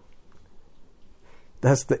over.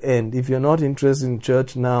 That's the end. If you're not interested in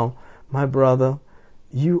church now, my brother,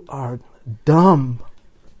 you are dumb.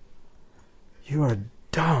 You are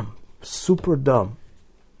dumb. Super dumb.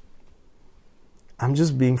 I'm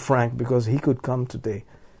just being frank because he could come today.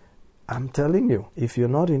 I'm telling you, if you're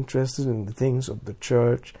not interested in the things of the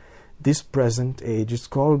church, this present age, it's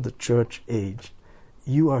called the church age,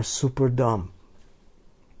 you are super dumb.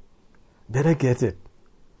 Better get it.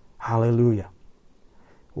 Hallelujah.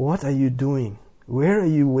 What are you doing? Where are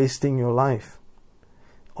you wasting your life?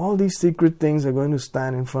 All these secret things are going to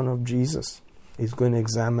stand in front of Jesus. He's going to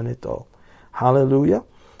examine it all. Hallelujah.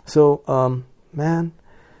 So, and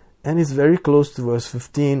it's very close to verse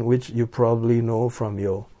 15, which you probably know from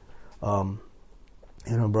your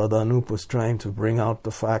Brother Anup was trying to bring out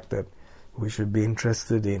the fact that we should be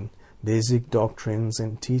interested in basic doctrines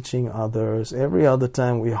and teaching others. Every other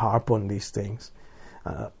time we harp on these things.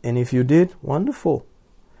 And if you did, wonderful.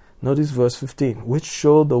 Notice verse 15, which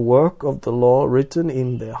show the work of the law written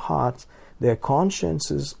in their hearts, their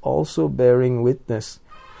consciences also bearing witness,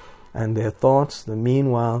 and their thoughts the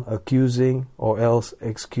meanwhile accusing or else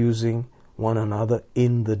excusing one another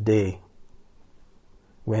in the day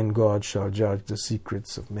when God shall judge the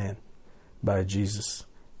secrets of men by Jesus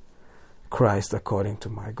Christ according to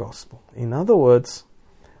my gospel. In other words,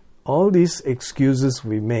 all these excuses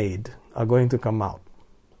we made are going to come out.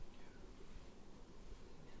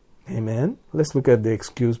 Amen? Let's look at the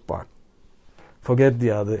excuse part. Forget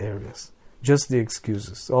the other areas. Just the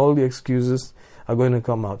excuses. All the excuses are going to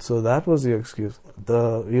come out. So that was the excuse.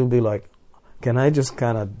 You'll be like, can I just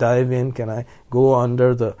kind of dive in? Can I go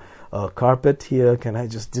under the carpet here? Can I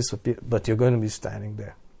just disappear? But you're going to be standing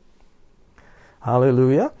there.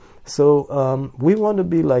 Hallelujah. So we want to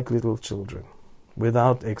be like little children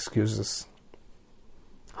without excuses.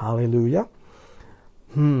 Hallelujah.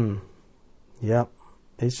 Yeah.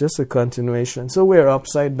 It's just a continuation. So we're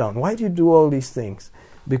upside down. Why do you do all these things?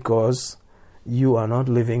 Because you are not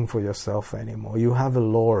living for yourself anymore. You have a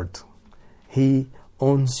Lord. He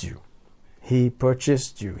owns you. He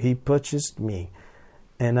purchased you. He purchased me.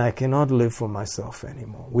 And I cannot live for myself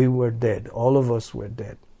anymore. We were dead. All of us were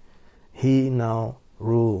dead. He now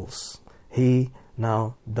rules. He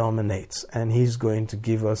now dominates. And He's going to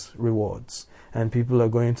give us rewards. And people are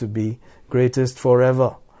going to be greatest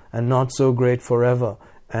forever and not so great forever.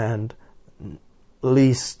 And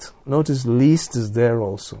least. Notice least is there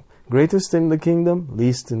also. Greatest in the kingdom,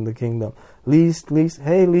 least in the kingdom. Least.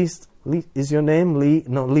 Hey, least. Is your name Lee?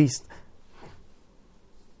 No, least.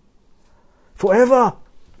 Forever.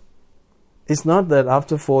 It's not that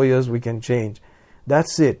after 4 years we can change.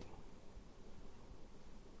 That's it.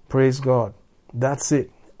 Praise God. That's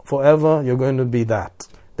it. Forever you're going to be that.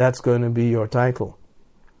 That's going to be your title.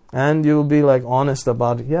 And you'll be like honest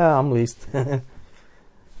about it. Yeah, I'm least.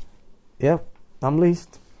 Yep, I'm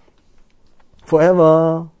least.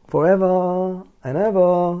 Forever, forever and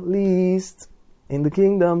ever, least. In the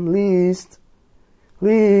kingdom, least.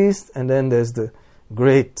 Least. And then there's the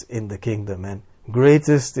great in the kingdom and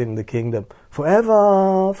greatest in the kingdom.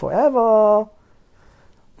 Forever, forever,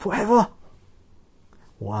 forever.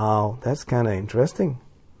 Wow, that's kind of interesting.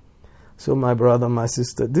 So my brother, my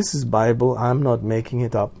sister, this is Bible. I'm not making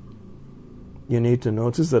it up. You need to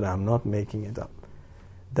notice that I'm not making it up.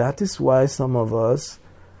 That is why some of us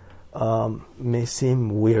may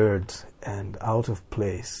seem weird and out of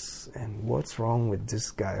place. And what's wrong with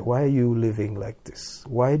this guy? Why are you living like this?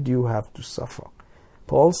 Why do you have to suffer?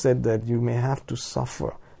 Paul said that you may have to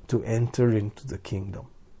suffer to enter into the kingdom.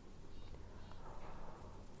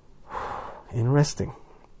 Interesting.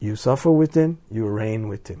 You suffer with him, you reign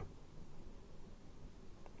with him.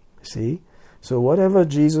 See? So whatever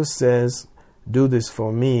Jesus says, do this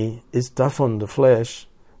for me, is tough on the flesh,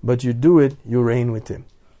 but you do it, you reign with him.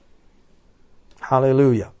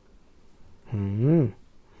 Hallelujah.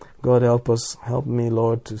 God help us, help me,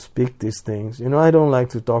 Lord, to speak these things. You know, I don't like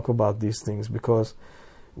to talk about these things because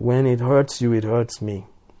when it hurts you, it hurts me.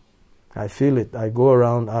 I feel it. I go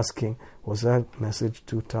around asking, was that message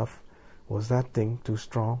too tough? Was that thing too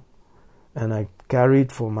strong? And I carry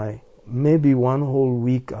it for maybe one whole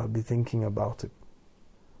week. I'll be thinking about it.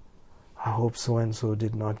 I hope so-and-so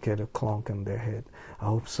did not get a clunk in their head. I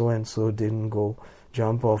hope so-and-so didn't go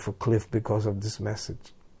jump off a cliff because of this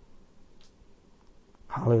message.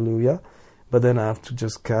 Hallelujah. But then I have to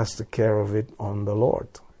just cast the care of it on the Lord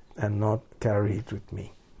and not carry it with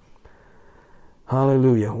me.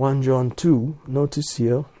 Hallelujah. 1 John 2, notice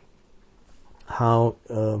here how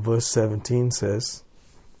verse 17 says,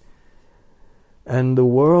 and the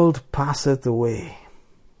world passeth away.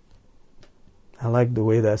 I like the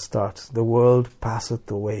way that starts. The world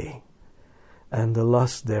passeth away, and the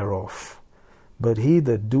lust thereof. But he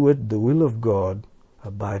that doeth the will of God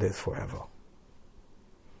abideth forever.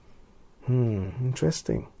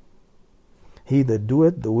 Interesting. He that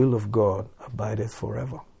doeth the will of God abideth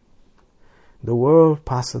forever. The world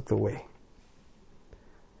passeth away.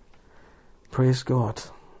 Praise God.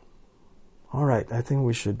 All right, I think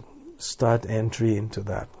we should start entry into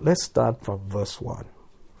that. Let's start from verse 1.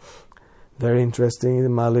 Very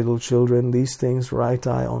interesting. My little children, these things write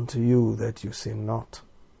I unto you, that you sin not.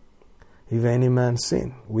 If any man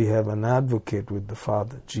sin, we have an advocate with the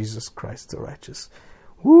Father, Jesus Christ the righteous.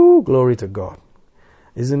 Woo, glory to God.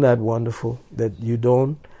 Isn't that wonderful? That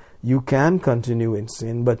you can continue in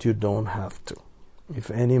sin, but you don't have to.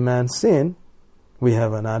 If any man sin, we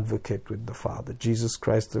have an advocate with the Father, Jesus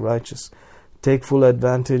Christ the righteous. Take full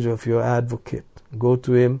advantage of your advocate. Go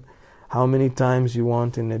to him how many times you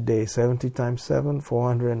want in a day. 70 times 7,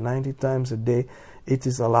 490 times a day. It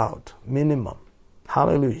is allowed. Minimum.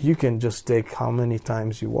 Hallelujah. You can just take how many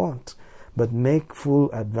times you want. But make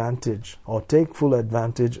full advantage, or take full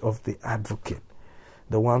advantage of the advocate.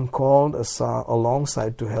 The one called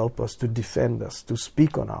alongside to help us, to defend us, to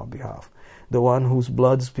speak on our behalf. The one whose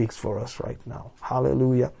blood speaks for us right now.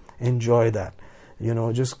 Hallelujah. Enjoy that. You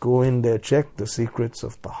know, just go in there, check the secrets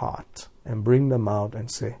of the heart, and bring them out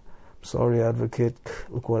and say, sorry, advocate,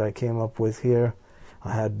 look what I came up with here.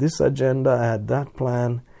 I had this agenda, I had that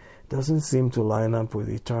plan. It doesn't seem to line up with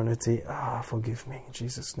eternity. Forgive me in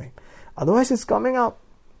Jesus' name. Otherwise, it's coming up.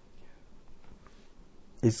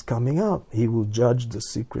 It's coming up. He will judge the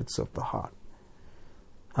secrets of the heart.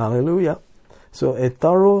 Hallelujah. So a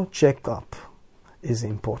thorough checkup is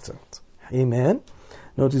important. Amen.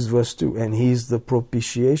 Notice verse 2. And he is the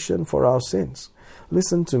propitiation for our sins.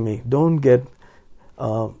 Listen to me. Don't get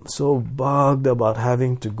so bugged about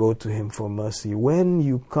having to go to him for mercy. When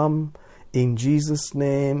you come in Jesus'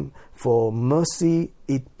 name for mercy,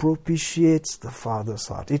 it propitiates the Father's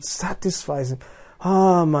heart. It satisfies him.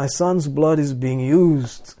 My son's blood is being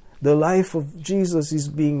used. The life of Jesus is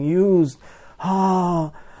being used.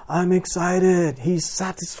 I'm excited. He's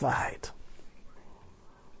satisfied.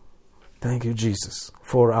 Thank you, Jesus,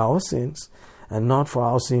 for our sins, and not for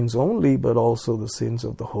our sins only, but also the sins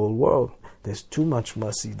of the whole world. There's too much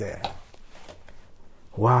mercy there.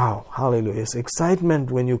 Wow, hallelujah. It's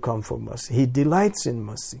excitement when you come for mercy. He delights in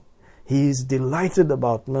mercy. He is delighted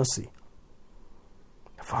about mercy.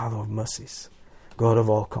 The Father of mercies, God of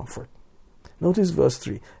all comfort. Notice verse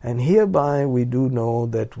 3. And hereby we do know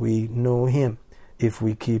that we know him, if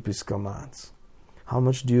we keep his commands. How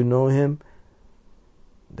much do you know him?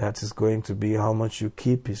 that is going to be how much you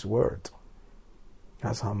keep His word.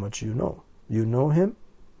 That's how much you know. You know Him,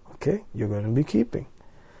 okay, you're going to be keeping.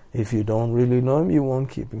 If you don't really know Him, you won't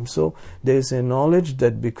keep Him. So there's a knowledge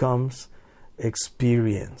that becomes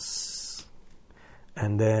experience.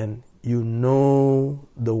 And then you know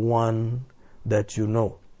the one that you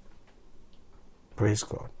know. Praise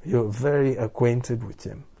God. You're very acquainted with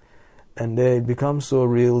Him. And then it becomes so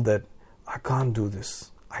real that I can't do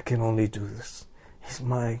this. I can only do this. He's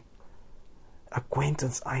my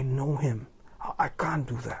acquaintance. I know Him. I can't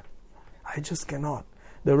do that. I just cannot.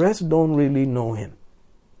 The rest don't really know Him.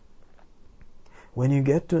 When you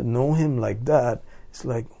get to know Him like that, it's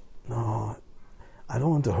like, no, I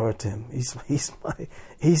don't want to hurt Him.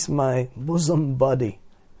 He's my bosom buddy.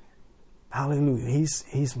 Hallelujah.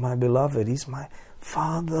 He's my beloved. He's my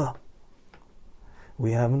Father.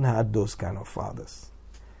 We haven't had those kind of fathers.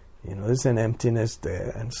 There's an emptiness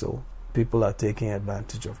there, and so people are taking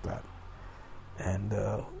advantage of that and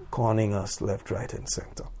conning us left, right, and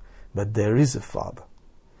center. But there is a Father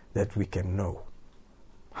that we can know.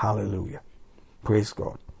 Hallelujah. Praise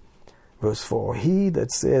God. Verse 4, he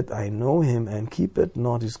that saith, I know Him, and keepeth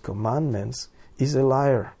not His commandments, is a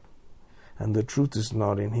liar, and the truth is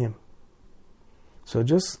not in him. So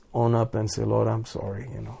just own up and say, Lord, I'm sorry,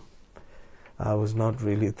 I was not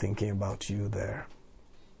really thinking about you there.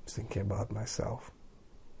 I was thinking about myself.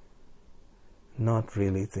 Not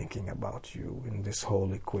really thinking about you in this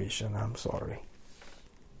whole equation. I'm sorry.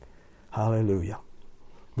 Hallelujah.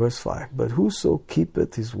 Verse 5, but whoso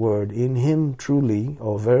keepeth His word, in him truly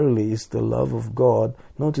or verily is the love of God.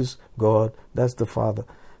 Notice God, that's the Father,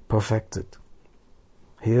 perfected.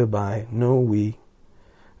 Hereby know we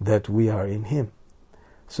that we are in Him.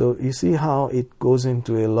 So you see how it goes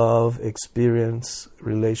into a love, experience,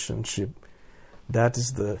 relationship. That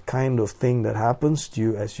is the kind of thing that happens to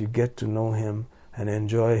you as you get to know Him and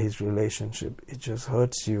enjoy His relationship. It just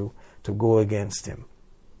hurts you to go against Him.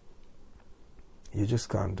 You just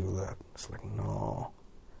can't do that. It's like, no.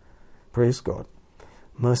 Praise God.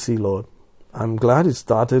 Mercy, Lord. I'm glad it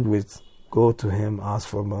started with go to Him, ask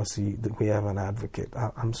for mercy, that we have an advocate.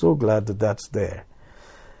 I'm so glad that that's there.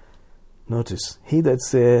 Notice, he that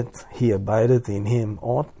saith he abideth in Him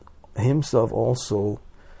ought himself also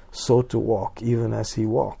so to walk, even as He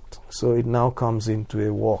walked. So it now comes into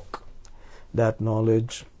a walk. That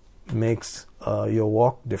knowledge makes your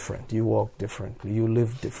walk different. You walk differently. You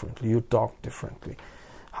live differently. You talk differently.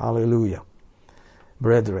 Hallelujah.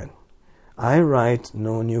 Brethren, I write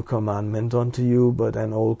no new commandment unto you, but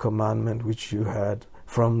an old commandment which you had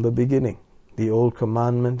from the beginning. The old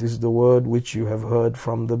commandment is the word which you have heard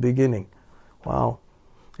from the beginning. Wow.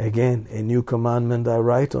 Again, a new commandment I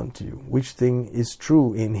write unto you, which thing is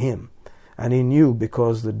true in Him, and in you,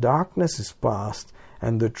 because the darkness is past,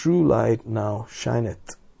 and the true light now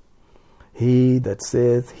shineth. He that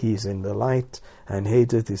saith he is in the light, and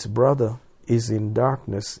hateth his brother, is in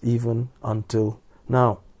darkness even until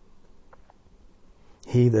now.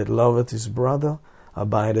 He that loveth his brother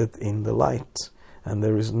abideth in the light, and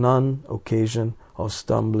there is none occasion of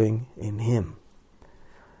stumbling in him.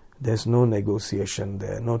 There's no negotiation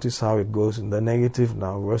there. Notice how it goes in the negative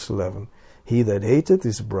now, verse 11. He that hateth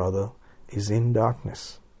his brother is in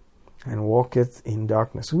darkness, and walketh in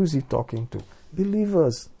darkness. Who is he talking to?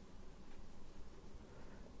 Believers.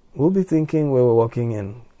 We'll be thinking we're walking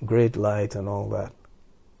in great light and all that.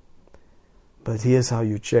 But here's how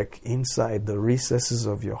you check inside the recesses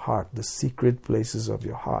of your heart, the secret places of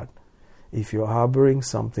your heart. If you're harboring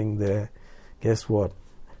something there, guess what?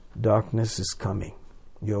 Darkness is coming.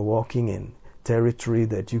 You're walking in territory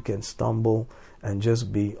that you can stumble and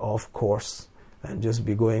just be off course and just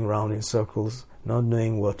be going around in circles, not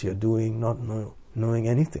knowing what you're doing, not knowing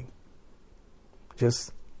anything.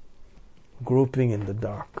 Just groping in the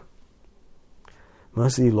dark.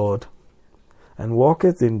 Mercy, Lord. And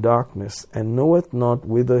walketh in darkness, and knoweth not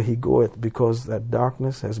whither he goeth, because that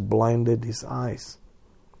darkness has blinded his eyes.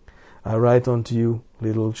 I write unto you,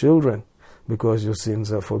 little children, because your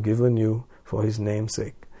sins are forgiven you for His name's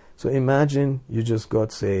sake. So imagine you just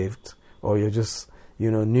got saved, or you just,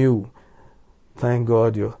 new. Thank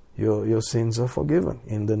God your sins are forgiven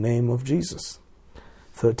in the name of Jesus.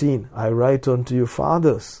 13, I write unto you,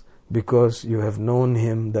 fathers, because you have known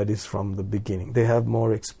Him that is from the beginning. They have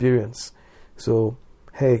more experience. So,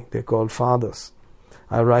 hey, they're called fathers.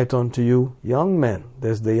 I write unto you, young men.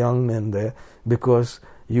 There's the young men there, because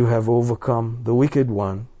you have overcome the wicked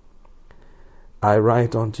one. I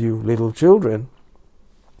write unto you, little children,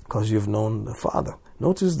 because you've known the Father.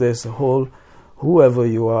 Notice there's a whole, whoever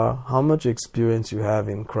you are, how much experience you have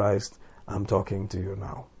in Christ, I'm talking to you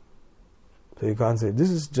now. So you can't say,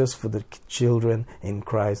 this is just for the children in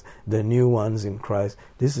Christ, the new ones in Christ.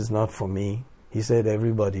 This is not for me. He said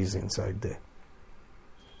everybody's inside there.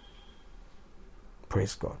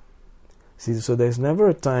 Praise God. See, so there's never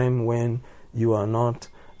a time when you are not,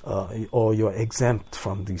 or you're exempt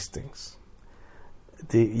from these things.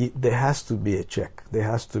 There has to be a check. There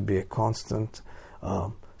has to be a constant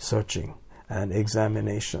searching and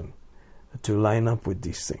examination to line up with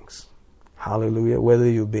these things. Hallelujah. Whether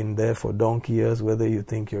you've been there for donkey years, whether you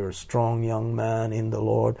think you're a strong young man in the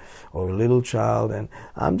Lord or a little child, and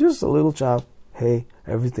I'm just a little child, hey,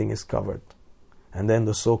 everything is covered. And then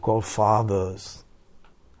the so-called fathers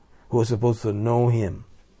who are supposed to know Him,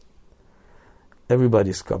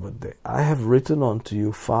 everybody's covered there. I have written unto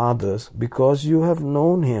you, fathers, because you have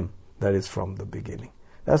known Him that is from the beginning.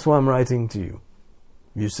 That's why I'm writing to you.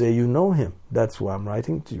 You say you know Him. That's why I'm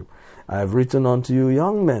writing to you. I have written unto you,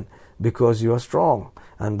 young men, because you are strong,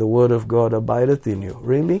 and the word of God abideth in you.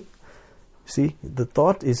 Really? See, the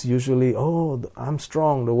thought is usually, oh, I'm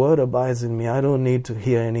strong, the word abides in me, I don't need to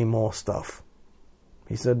hear any more stuff.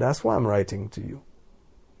 He said, that's why I'm writing to you.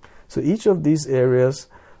 So each of these areas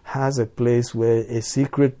has a place where a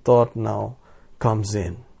secret thought now comes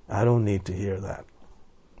in. I don't need to hear that.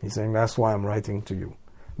 He's saying, that's why I'm writing to you,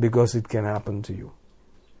 because it can happen to you.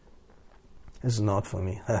 It's not for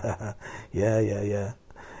me. Yeah.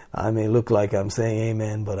 I may look like I'm saying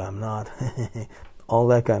amen, but I'm not. All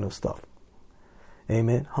that kind of stuff.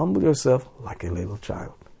 Amen. Humble yourself like a little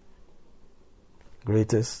child.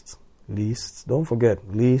 Greatest, least. Don't forget,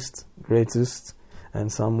 least, greatest,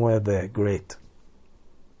 and somewhere there, great.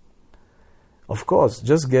 Of course,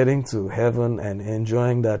 just getting to heaven and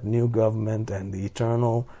enjoying that new government and the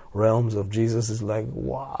eternal realms of Jesus is like,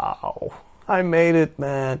 wow, I made it,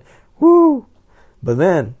 man. Woo! But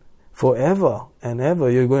then, forever and ever,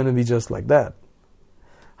 you're going to be just like that.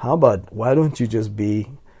 How about, why don't you just be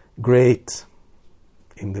great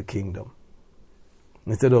in the kingdom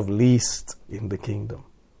instead of least in the kingdom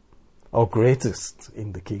or greatest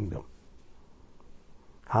in the kingdom?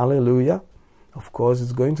 Hallelujah. Of course,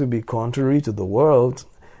 it's going to be contrary to the world,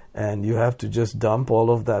 and you have to just dump all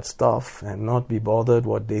of that stuff and not be bothered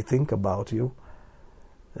what they think about you.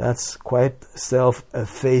 That's quite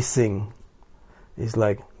self-effacing. It's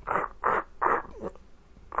like,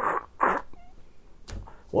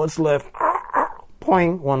 what's left?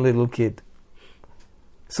 Poing, one little kid.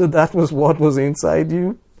 So that was what was inside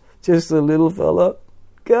you? Just a little fella?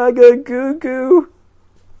 Gaga goo goo.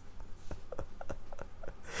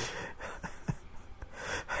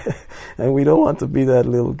 And we don't want to be that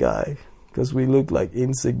little guy, because we look like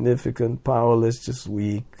insignificant, powerless, just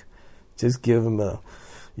weak. Just give him a,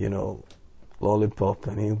 lollipop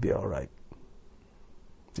and he'll be all right.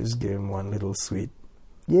 Just give him one little sweet.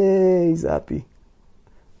 Yay, he's happy.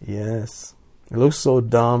 Yes. It looks so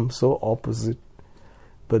dumb, so opposite.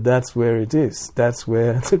 But that's where it is. That's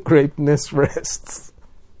where the greatness rests.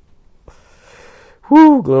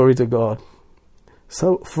 Whoo, glory to God.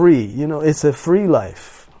 So free. It's a free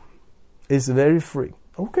life. It's very free.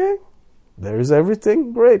 Okay. There is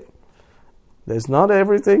everything. Great. There's not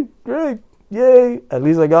everything. Great. Yay. At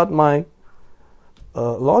least I got my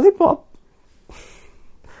lollipop.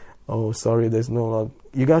 Oh, sorry, there's no lollipop.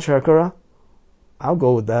 You got Shakara? I'll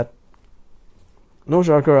go with that. No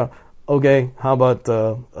Shakara. Okay, how about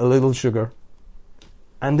a little sugar?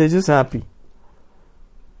 And they're just happy.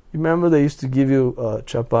 Remember they used to give you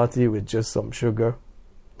chapati with just some sugar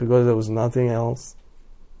because there was nothing else?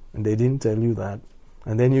 And they didn't tell you that.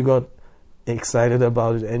 And then you got excited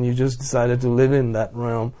about it and you just decided to live in that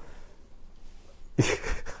realm.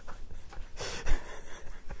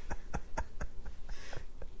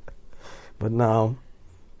 But now,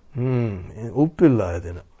 uppilla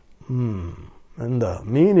idena. Enda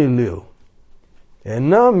meeni liu.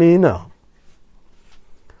 Enna meena.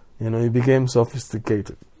 You became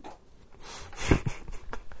sophisticated.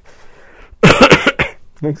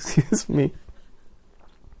 Excuse me.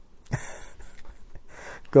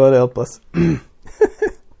 God help us.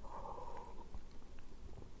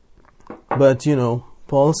 But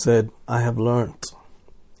Paul said, I have learnt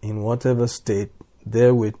in whatever state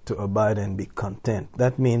therewith to abide and be content.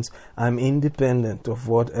 That means I'm independent of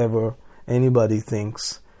whatever anybody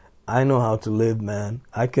thinks. I know how to live, man.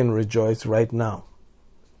 I can rejoice right now.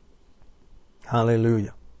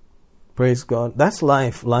 Hallelujah. Praise God. That's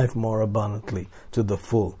life more abundantly to the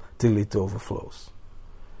full till it overflows.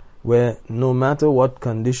 Where no matter what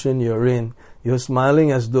condition you're in, you're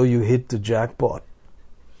smiling as though you hit the jackpot.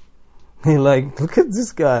 You're like, look at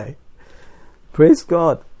this guy. Praise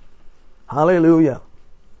God. Hallelujah.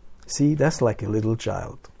 See, that's like a little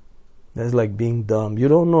child. That's like being dumb. You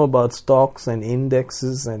don't know about stocks and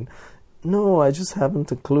indexes and... No, I just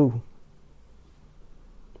haven't a clue.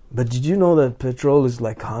 But did you know that petrol is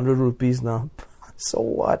like 100 rupees now? So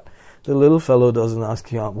what? The little fellow doesn't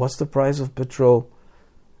ask you, what's the price of petrol?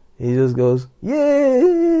 He just goes,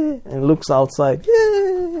 yay! And looks outside,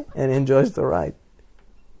 yay! And enjoys the ride.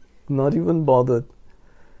 Not even bothered.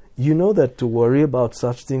 You know that to worry about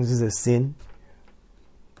such things is a sin?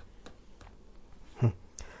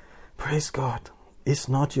 Praise God. It's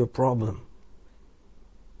not your problem.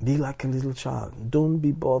 Be like a little child. Don't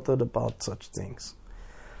be bothered about such things.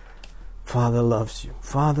 Father loves you.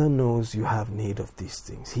 Father knows you have need of these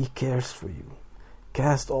things. He cares for you.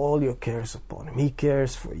 Cast all your cares upon Him. He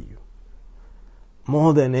cares for you.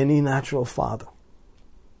 More than any natural father.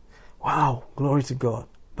 Wow, glory to God.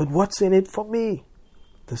 But what's in it for me?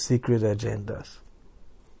 The secret agendas.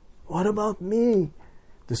 What about me?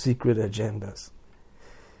 The secret agendas.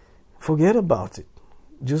 Forget about it.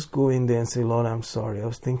 Just go in there and say, Lord, I'm sorry. I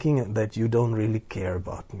was thinking that you don't really care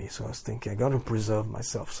about me. So I was thinking, I got to preserve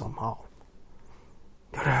myself somehow.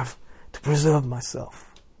 Got to have to preserve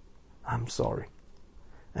myself. I'm sorry.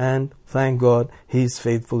 And thank God, He is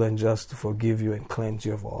faithful and just to forgive you and cleanse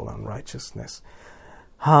you of all unrighteousness.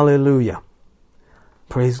 Hallelujah.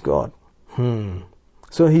 Praise God.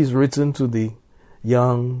 So He's written to the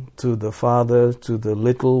young, to the father, to the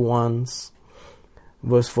little ones.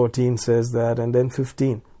 Verse 14 says that, and then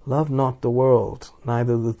 15, love not the world,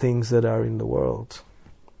 neither the things that are in the world.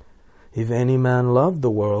 If any man love the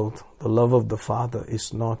world, the love of the Father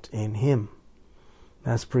is not in him.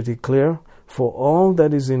 That's pretty clear. For all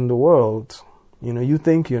that is in the world, you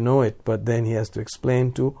think you know it, but then He has to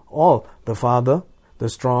explain to all, the father, the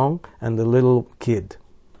strong, and the little kid.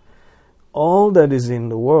 All that is in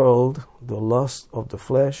the world, the lust of the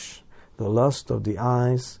flesh, the lust of the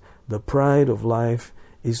eyes, the pride of life,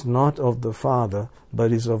 is not of the Father,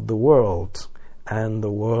 but is of the world, and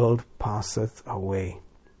the world passeth away,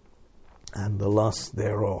 and the lust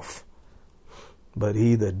thereof. But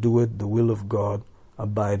he that doeth the will of God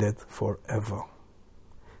abideth forever.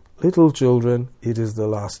 Little children, it is the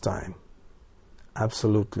last time.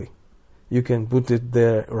 Absolutely. You can put it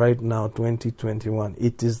there right now, 2021.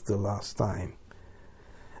 It is the last time.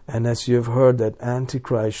 And as you have heard that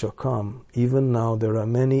Antichrist shall come, even now there are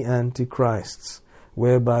many Antichrists,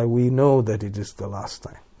 whereby we know that it is the last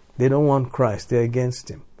time. They don't want Christ. They're against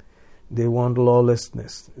Him. They want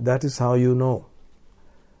lawlessness. That is how you know.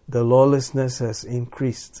 The lawlessness has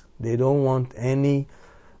increased. They don't want any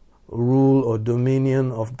rule or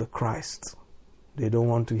dominion of the Christ. They don't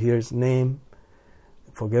want to hear His name.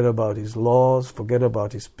 Forget about His laws. Forget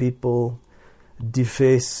about His people.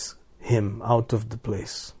 Deface Him out of the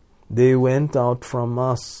place. They went out from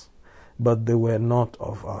us, but they were not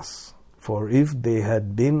of us. For if they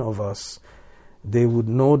had been of us, they would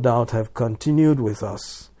no doubt have continued with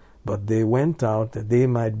us. But they went out that they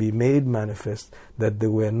might be made manifest that they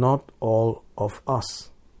were not all of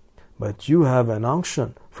us. But you have an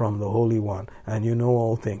unction from the Holy One, and you know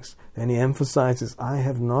all things. Then he emphasizes, I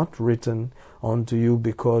have not written unto you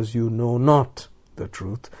because you know not the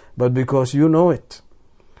truth, but because you know it,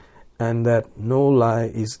 and that no lie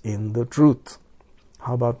is in the truth.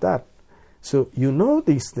 How about that? So you know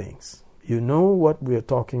these things. You know what we are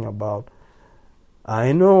talking about.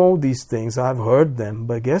 I know these things. I've heard them.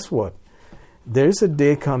 But guess what? There is a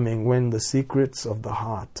day coming when the secrets of the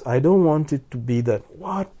heart. I don't want it to be that,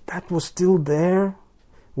 what? That was still there?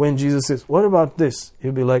 When Jesus says, what about this?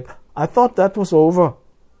 You'll be like, I thought that was over.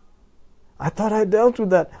 I thought I dealt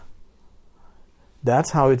with that.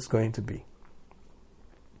 That's how it's going to be.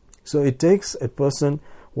 So it takes a person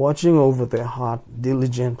watching over their heart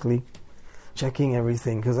diligently, checking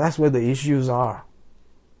everything, because that's where the issues are.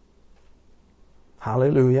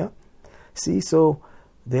 Hallelujah. See, so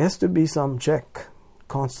there has to be some check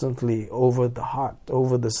constantly over the heart,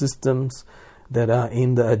 over the systems that are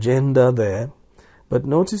in the agenda there. But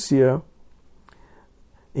notice here,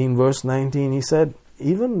 in verse 19, he said,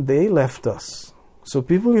 even they left us. So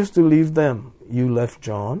people used to leave them. You left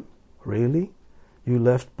John? Really? You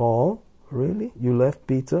left Paul? Really? You left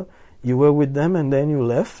Peter? You were with them and then you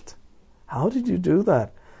left? How did you do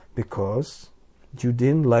that? Because you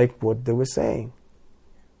didn't like what they were saying.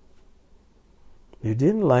 You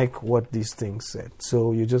didn't like what these things said.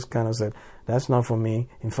 So you just kind of said, that's not for me.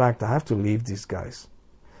 In fact, I have to leave these guys.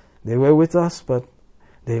 They were with us, but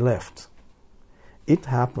they left. It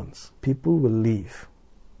happens. People will leave.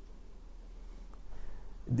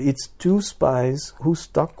 It's two spies who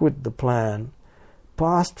stuck with the plan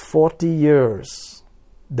past 40 years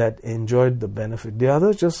that enjoyed the benefit. The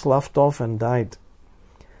others just sloughed off and died.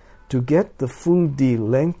 To get the full deal,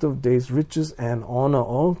 length of days, riches and honor,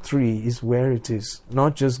 all three is where it is.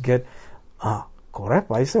 Not just get, kore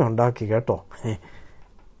paise undaki keto.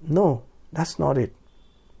 No, that's not it.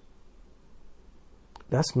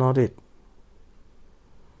 That's not it.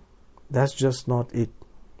 That's just not it.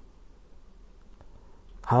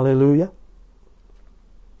 Hallelujah.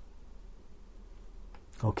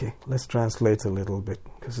 Okay, let's translate a little bit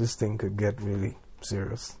because this thing could get really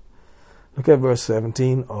serious. Look at verse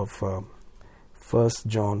 17 of 1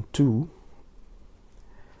 John 2.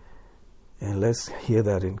 And let's hear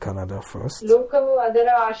that in Kannada first. ಲೋಕವು ಅದರ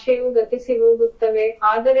ಆಶೆಯು ಗತಿಸಿ ಹೋಗುತ್ತವೆ,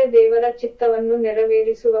 ಆದರೆ ದೇವರ ಚಿತ್ತವನ್ನು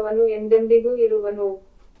ನೆರವೇರಿಸುವವನು ಎಂದೆಂದಿಗೂ ಇರುವನು.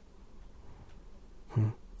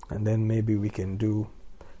 And then maybe we can do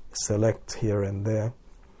select here and there.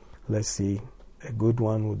 Let's see, a good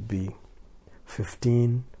one would be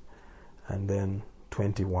 15 and then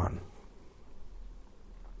 21.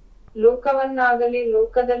 ಲೋಕವನ್ನಾಗಲಿ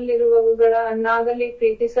ಲೋಕದಲ್ಲಿರುವವುಗಳ ಅನ್ನಾಗಲಿ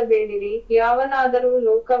ಪ್ರೀತಿಸಬೇಡಿರಿ. ಯಾವನಾದರೂ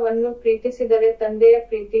ಲೋಕವನ್ನು ಪ್ರೀತಿಸಿದರೆ ತಂದೆಯ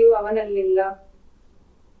ಪ್ರೀತಿಯು ಅವನಲ್ಲಿಲ್ಲ.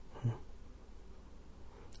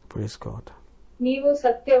 Praise God. ನೀವು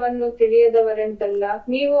ಸತ್ಯವನ್ನು ತಿಳಿಯದವರೆಂತಲ್ಲ,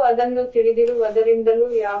 ನೀವು ಅದನ್ನು ತಿಳಿದಿರುವುದರಿಂದಲೂ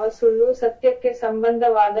ಯಾವ ಸುಳ್ಳು ಸತ್ಯಕ್ಕೆ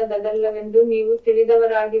ಸಂಬಂಧವಾದದಲ್ಲವೆಂದು ನೀವು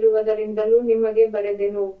ತಿಳಿದವರಾಗಿರುವುದರಿಂದಲೂ ನಿಮಗೆ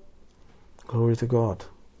ಬರೆದೆನು. Glory to God.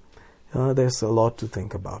 There's a lot to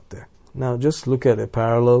think about there. Now just look at a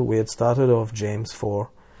parallel. We had started off James 4,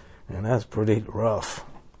 and that's pretty rough.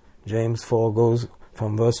 James 4 goes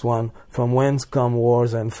from verse 1, "From whence come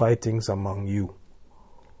wars and fightings among you?"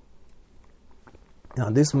 Now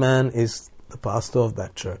this man is the pastor of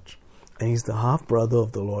that church, and he's the half-brother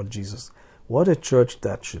of the Lord Jesus. What a church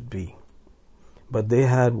that should be. But they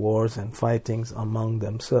had wars and fightings among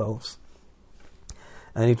themselves,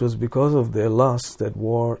 and it was because of their lust that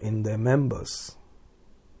war in their members.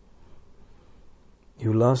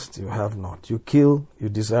 You lust, you have not. You kill, you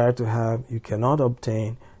desire to have, you cannot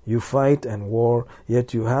obtain. You fight and war, yet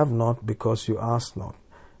you have not because you ask not.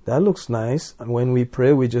 That looks nice, and when we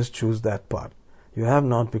pray, we just choose that part. You have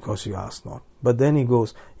not because you ask not. But then he goes,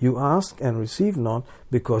 you ask and receive not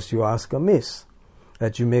because you ask amiss,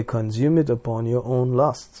 that you may consume it upon your own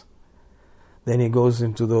lusts. Then he goes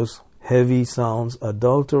into those heavy sounds,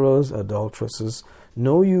 adulterers, adulteresses,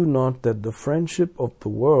 know you not that the friendship of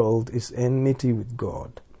the world is enmity with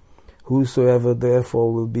God? Whosoever therefore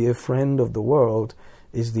will be a friend of the world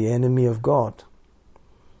is the enemy of God.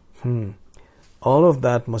 All of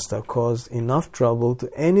that must have caused enough trouble to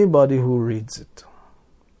anybody who reads it.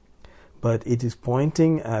 But it is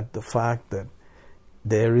pointing at the fact that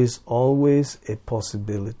there is always a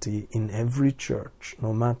possibility in every church,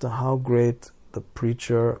 no matter how great the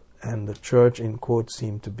preacher and the church in quotes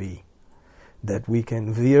seem to be, that we can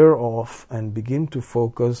veer off and begin to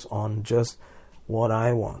focus on just what I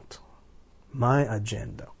want, my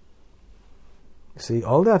agenda. You see,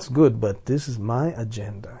 all that's good, but this is my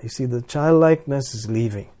agenda. You see, the childlikeness is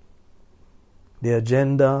leaving. The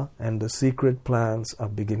agenda and the secret plans are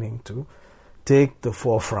beginning to take the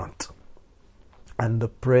forefront. And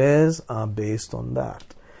the prayers are based on that.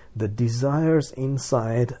 The desires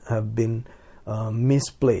inside have been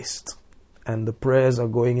misplaced, and the prayers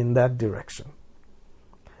are going in that direction.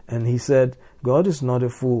 And he said, God is not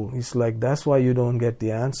a fool. He's like, that's why you don't get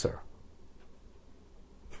the answer.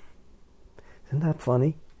 Isn't that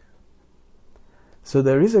funny? So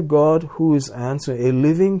there is a God who is answering, a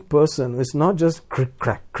living person. It's not just crick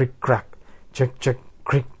crack, check,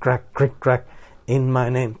 crick crack, in my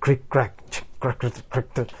name, crick crack, check,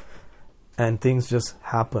 crick, and things just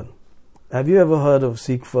happen. Have you ever heard of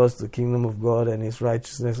seek first the kingdom of God and his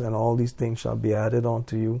righteousness, and all these things shall be added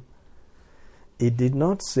unto you? It did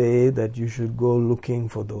not say that you should go looking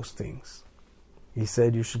for those things. He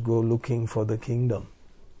said you should go looking for the kingdom.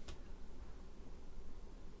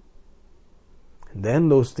 And then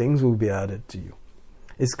those things will be added to you.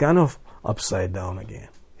 It's kind of upside down again.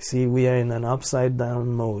 See, we are in an upside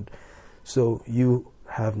down mode. So you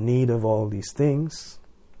have need of all these things,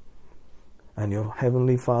 and your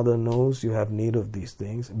Heavenly Father knows you have need of these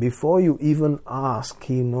things. Before you even ask,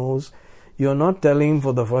 He knows. You're not telling Him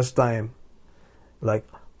for the first time, like,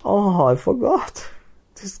 oh, I forgot.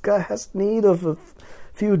 This guy has need of a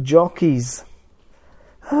few jockeys.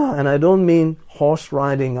 And I don't mean horse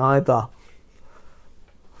riding either.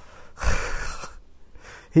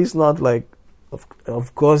 He's not like,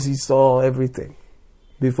 of course He saw everything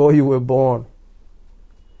before you were born.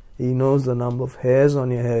 He knows the number of hairs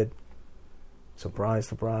on your head. Surprise,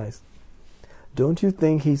 surprise. Don't you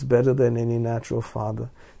think He's better than any natural father?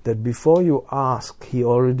 That before you ask, He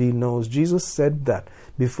already knows. Jesus said that.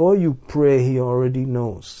 Before you pray, He already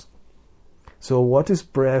knows. So what is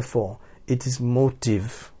prayer for? It is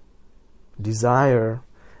motive. desire,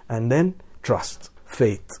 and then trust,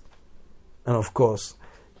 faith. And of course,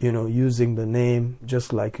 using the name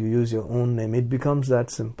just like you use your own name, it becomes that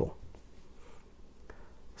simple.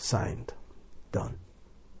 Signed, done.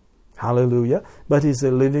 Hallelujah. But he's a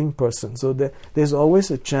living person. So there's always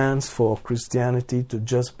a chance for Christianity to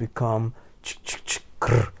just become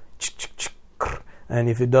and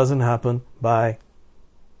if it doesn't happen, bye.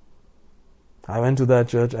 I went to that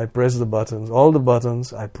church, I pressed the buttons, all the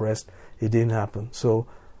buttons I pressed, it didn't happen. So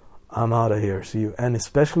I'm out of here. See you. And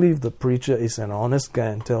especially if the preacher is an honest guy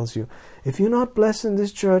and tells you, if you're not blessed in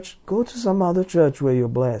this church, go to some other church where you're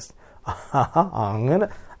blessed.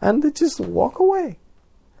 And they just walk away.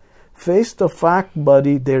 Face the fact,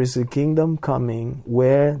 buddy, there is a kingdom coming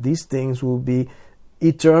where these things will be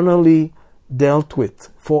eternally dealt with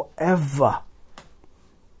forever.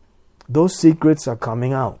 Those secrets are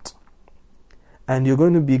coming out. And you're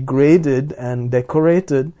going to be graded and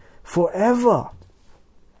decorated forever.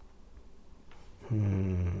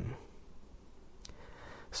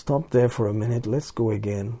 Stop there for a minute. Let's go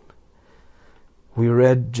again. We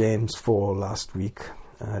read James 4 last week.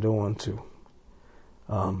 I don't want to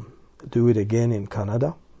do it again in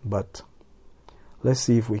Canada, but let's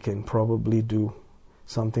see if we can probably do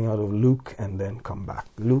something out of Luke and then come back.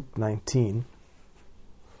 Luke 19.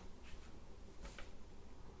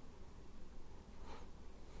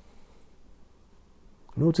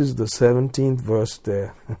 Notice the 17th verse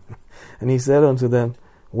there. And he said unto them,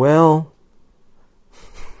 well,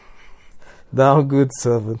 thou good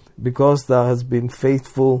servant, because thou hast been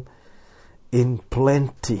faithful in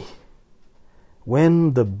plenty.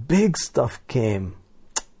 When the big stuff came,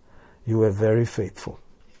 you were very faithful.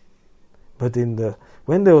 But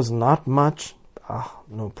when there was not much,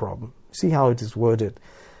 no problem. See how it is worded.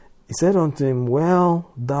 He said unto him,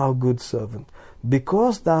 well, thou good servant,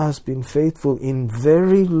 because thou hast been faithful in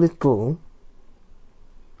very little,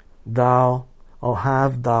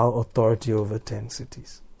 have thou authority over 10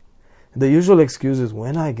 cities. The usual excuse is,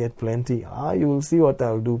 when I get plenty, you will see what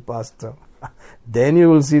I'll do, Pastor. Then you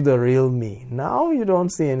will see the real me. Now you don't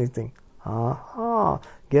see anything.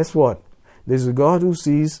 Guess what? There's a God who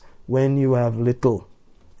sees when you have little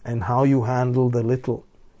and how you handle the little.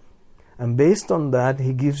 And based on that,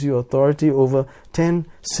 he gives you authority over 10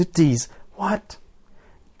 cities. What?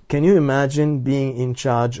 Can you imagine being in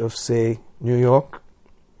charge of, say, New York,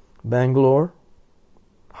 Bangalore,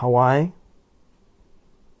 Hawaii,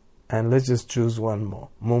 and let's just choose one more,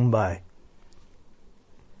 Mumbai.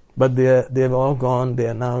 But they've all gone, they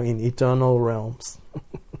are now in eternal realms.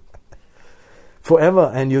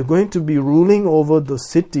 Forever. And you're going to be ruling over the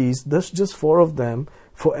cities, that's just 4 of them,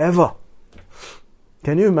 forever.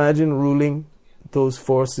 Can you imagine ruling those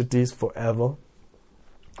 4 cities forever?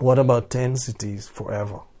 What about 10 cities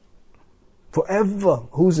forever? Forever.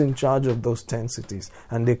 Who's in charge of those 10 cities?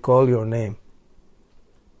 And they call your name.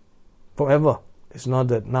 Forever. It's not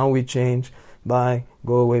that now we change, bye,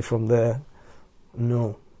 go away from there.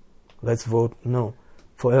 No. Let's vote. No.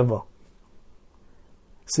 Forever.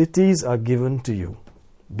 Cities are given to you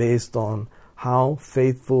based on how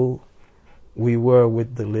faithful we were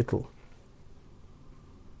with the little.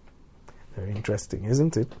 Very interesting,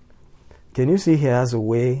 isn't it? Can you see he has a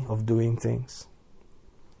way of doing things?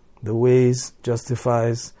 The ways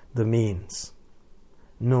justifies the means.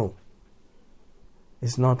 No.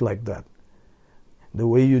 It's not like that. The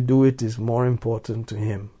way you do it is more important to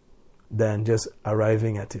him than just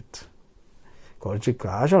arriving at it.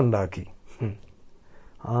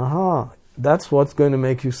 That's what's going to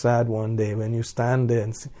make you sad one day when you stand there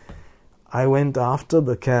and say, I went after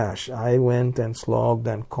the cash. I went and slogged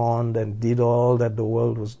and conned and did all that the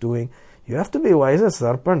world was doing. You have to be wise as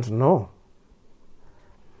serpents. No.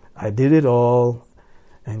 I did it all.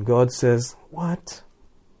 And God says, what?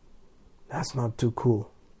 That's not too cool.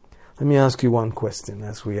 Let me ask you one question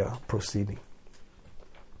as we are proceeding.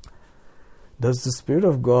 Does the Spirit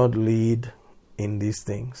of God lead in these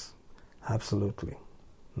things? Absolutely.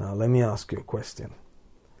 Now let me ask you a question.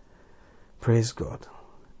 Praise God.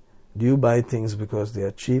 Do you buy things because they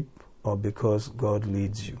are cheap or because God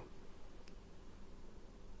leads you?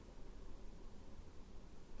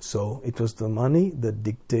 So it was the money that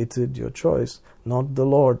dictated your choice, not the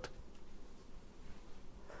Lord.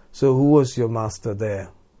 So who was your master there?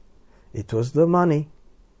 It was the money.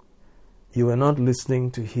 You were not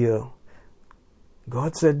listening to hear.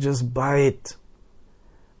 God said just buy it.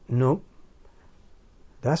 No,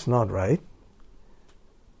 that's not right.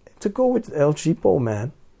 To go with El Cheapo,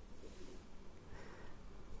 man.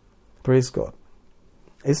 Praise God.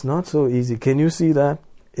 It's not so easy. Can you see that?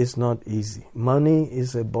 It's not easy. Money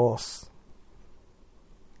is a boss.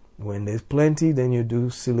 When there's plenty, then you do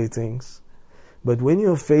silly things. But when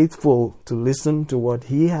you're faithful to listen to what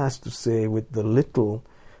He has to say with the little,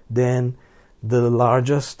 then the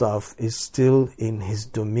larger stuff is still in His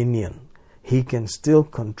dominion. He can still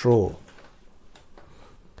control.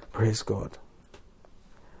 Praise God.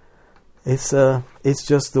 It's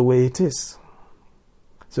just the way it is.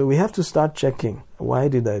 So we have to start checking. Why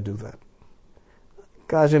did I do that?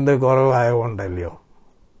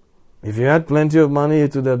 If you had plenty of money,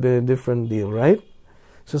 it would have been a different deal, right?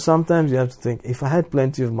 So sometimes you have to think, if I had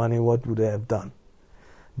plenty of money, what would I have done?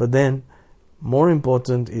 But then, more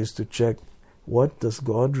important is to check, what does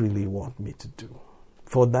God really want me to do?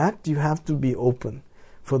 For that, you have to be open.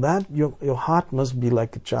 For that, your heart must be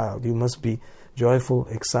like a child. You must be joyful,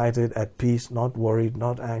 excited, at peace, not worried,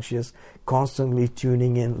 not anxious, constantly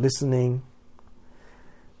tuning in, listening.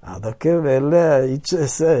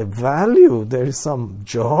 It's a value. There is some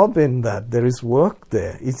job in that. There is work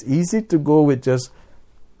there. It's easy to go with just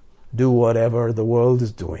do whatever the world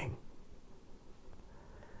is doing.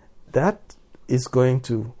 That is going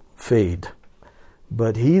to fade.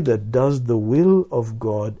 But he that does the will of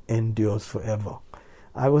God endures forever.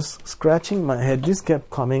 I was scratching my head. This kept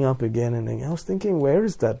coming up again and again. I was thinking, where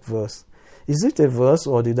is that verse? Is it a verse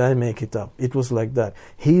or did I make it up? It was like that.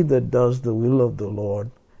 He that does the will of the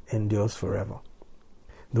Lord endures forever.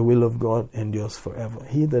 The will of God endures forever.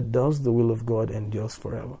 He that does the will of God endures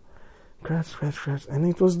forever. Scratch. And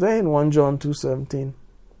it was there in 1 John 2:17.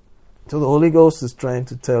 So the Holy Ghost is trying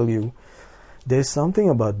to tell you there's something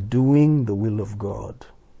about doing the will of God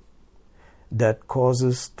that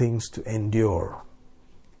causes things to endure.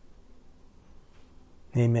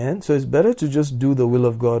 Amen? So it's better to just do the will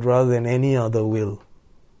of God rather than any other will.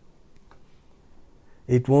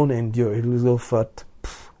 It won't endure. It will go fat.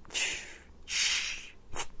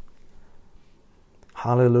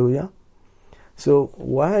 Hallelujah. So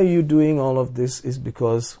why are you doing all of this? Is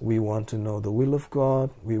because we want to know the will of God.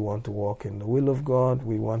 We want to walk in the will of God.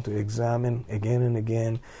 We want to examine again and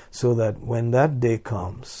again so that when that day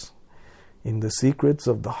comes, in the secrets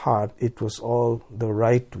of the heart, it was all the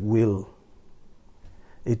right will.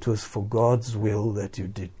 It was for God's will that you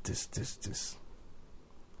did this.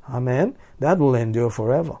 Amen? That will endure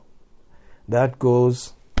forever. That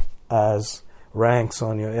goes as ranks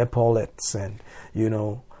on your epaulets and,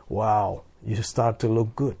 wow, you start to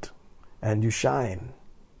look good and you shine.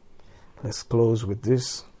 Let's close with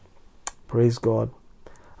this. Praise God.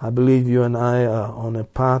 I believe you and I are on a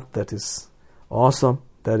path that is awesome,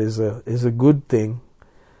 that is a good thing.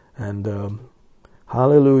 And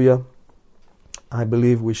hallelujah. I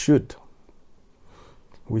believe we should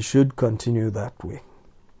continue that way.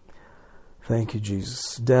 Thank you,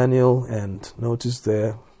 Jesus. Daniel, and notice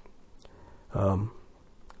there,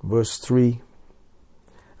 verse 3,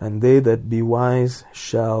 and they that be wise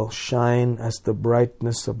shall shine as the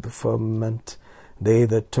brightness of the firmament, they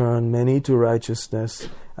that turn many to righteousness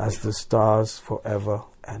as the stars forever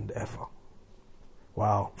and ever.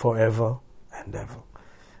 Wow, forever and ever.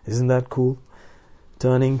 Isn't that cool?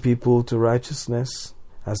 Turning people to righteousness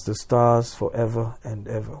as the stars forever and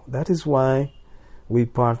ever. That is why we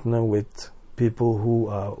partner with people who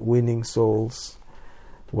are winning souls,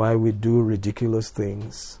 why we do ridiculous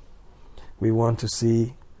things. We want to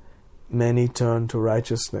see many turn to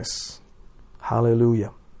righteousness.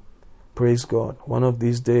 Hallelujah. Praise God. One of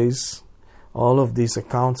these days, all of these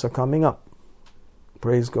accounts are coming up.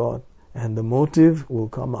 Praise God. And the motive will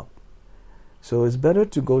come up. So it's better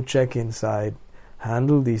to go check inside,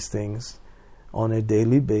 handle these things on a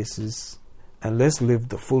daily basis, and let's live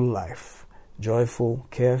the full life. Joyful,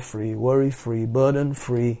 carefree, worry-free,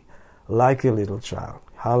 burden-free, like a little child.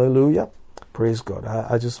 Hallelujah. Praise God.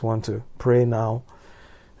 I just want to pray now.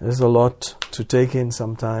 There's a lot to take in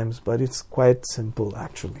sometimes, but it's quite simple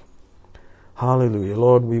actually. Hallelujah.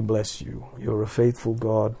 Lord, we bless you. You're a faithful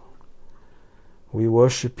God. We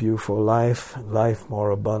worship you for life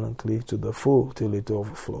more abundantly to the full till it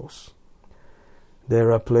overflows.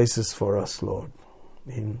 There are places for us, Lord,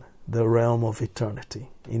 in the realm of eternity,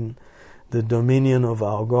 in the dominion of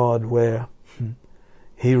our God where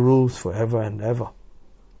He rules forever and ever.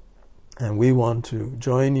 And we want to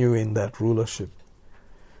join you in that rulership.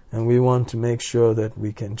 And we want to make sure that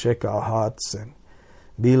we can check our hearts and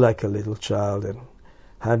be like a little child and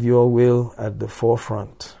have your will at the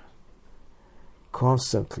forefront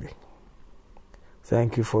constantly.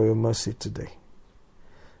 Thank you for your mercy today.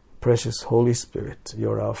 Precious Holy Spirit,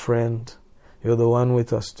 you're our friend. You're the one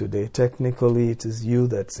with us today. Technically, it is you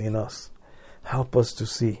that's in us. Help us to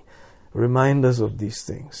see. Remind us of these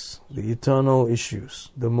things, the eternal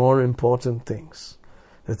issues, the more important things,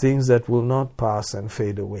 the things that will not pass and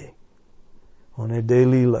fade away. On a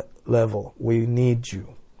daily level, we need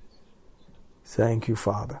you. Thank you,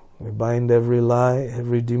 Father. We bind every lie,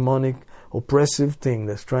 every demonic, oppressive thing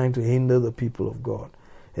that's trying to hinder the people of God.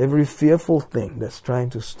 Every fearful thing that's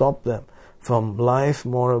trying to stop them from life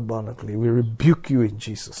more abundantly. We rebuke you in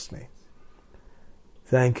Jesus' name.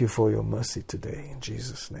 Thank you for your mercy today in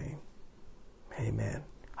Jesus' name. Amen.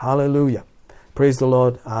 Hallelujah. Praise the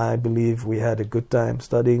Lord. I believe we had a good time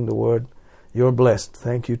studying the Word. You're blessed.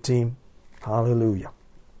 Thank you, team. Hallelujah.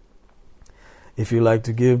 If you like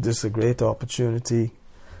to give, this is a great opportunity.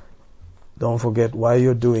 Don't forget why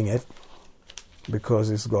you're doing it, because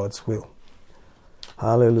it's God's will.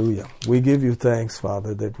 Hallelujah. We give you thanks,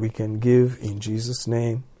 Father, that we can give in Jesus'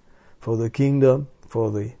 name for the kingdom, for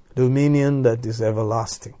the dominion that is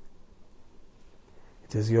everlasting.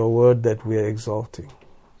 It is your word that we are exalting,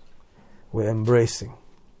 we're embracing,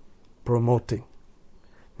 promoting.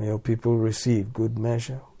 May your people receive good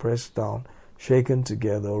measure, pressed down, shaken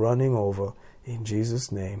together, running over. In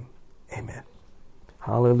Jesus' name, amen.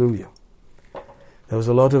 Hallelujah. There was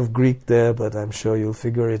a lot of Greek there, but I'm sure you'll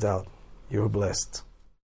figure it out. You're blessed.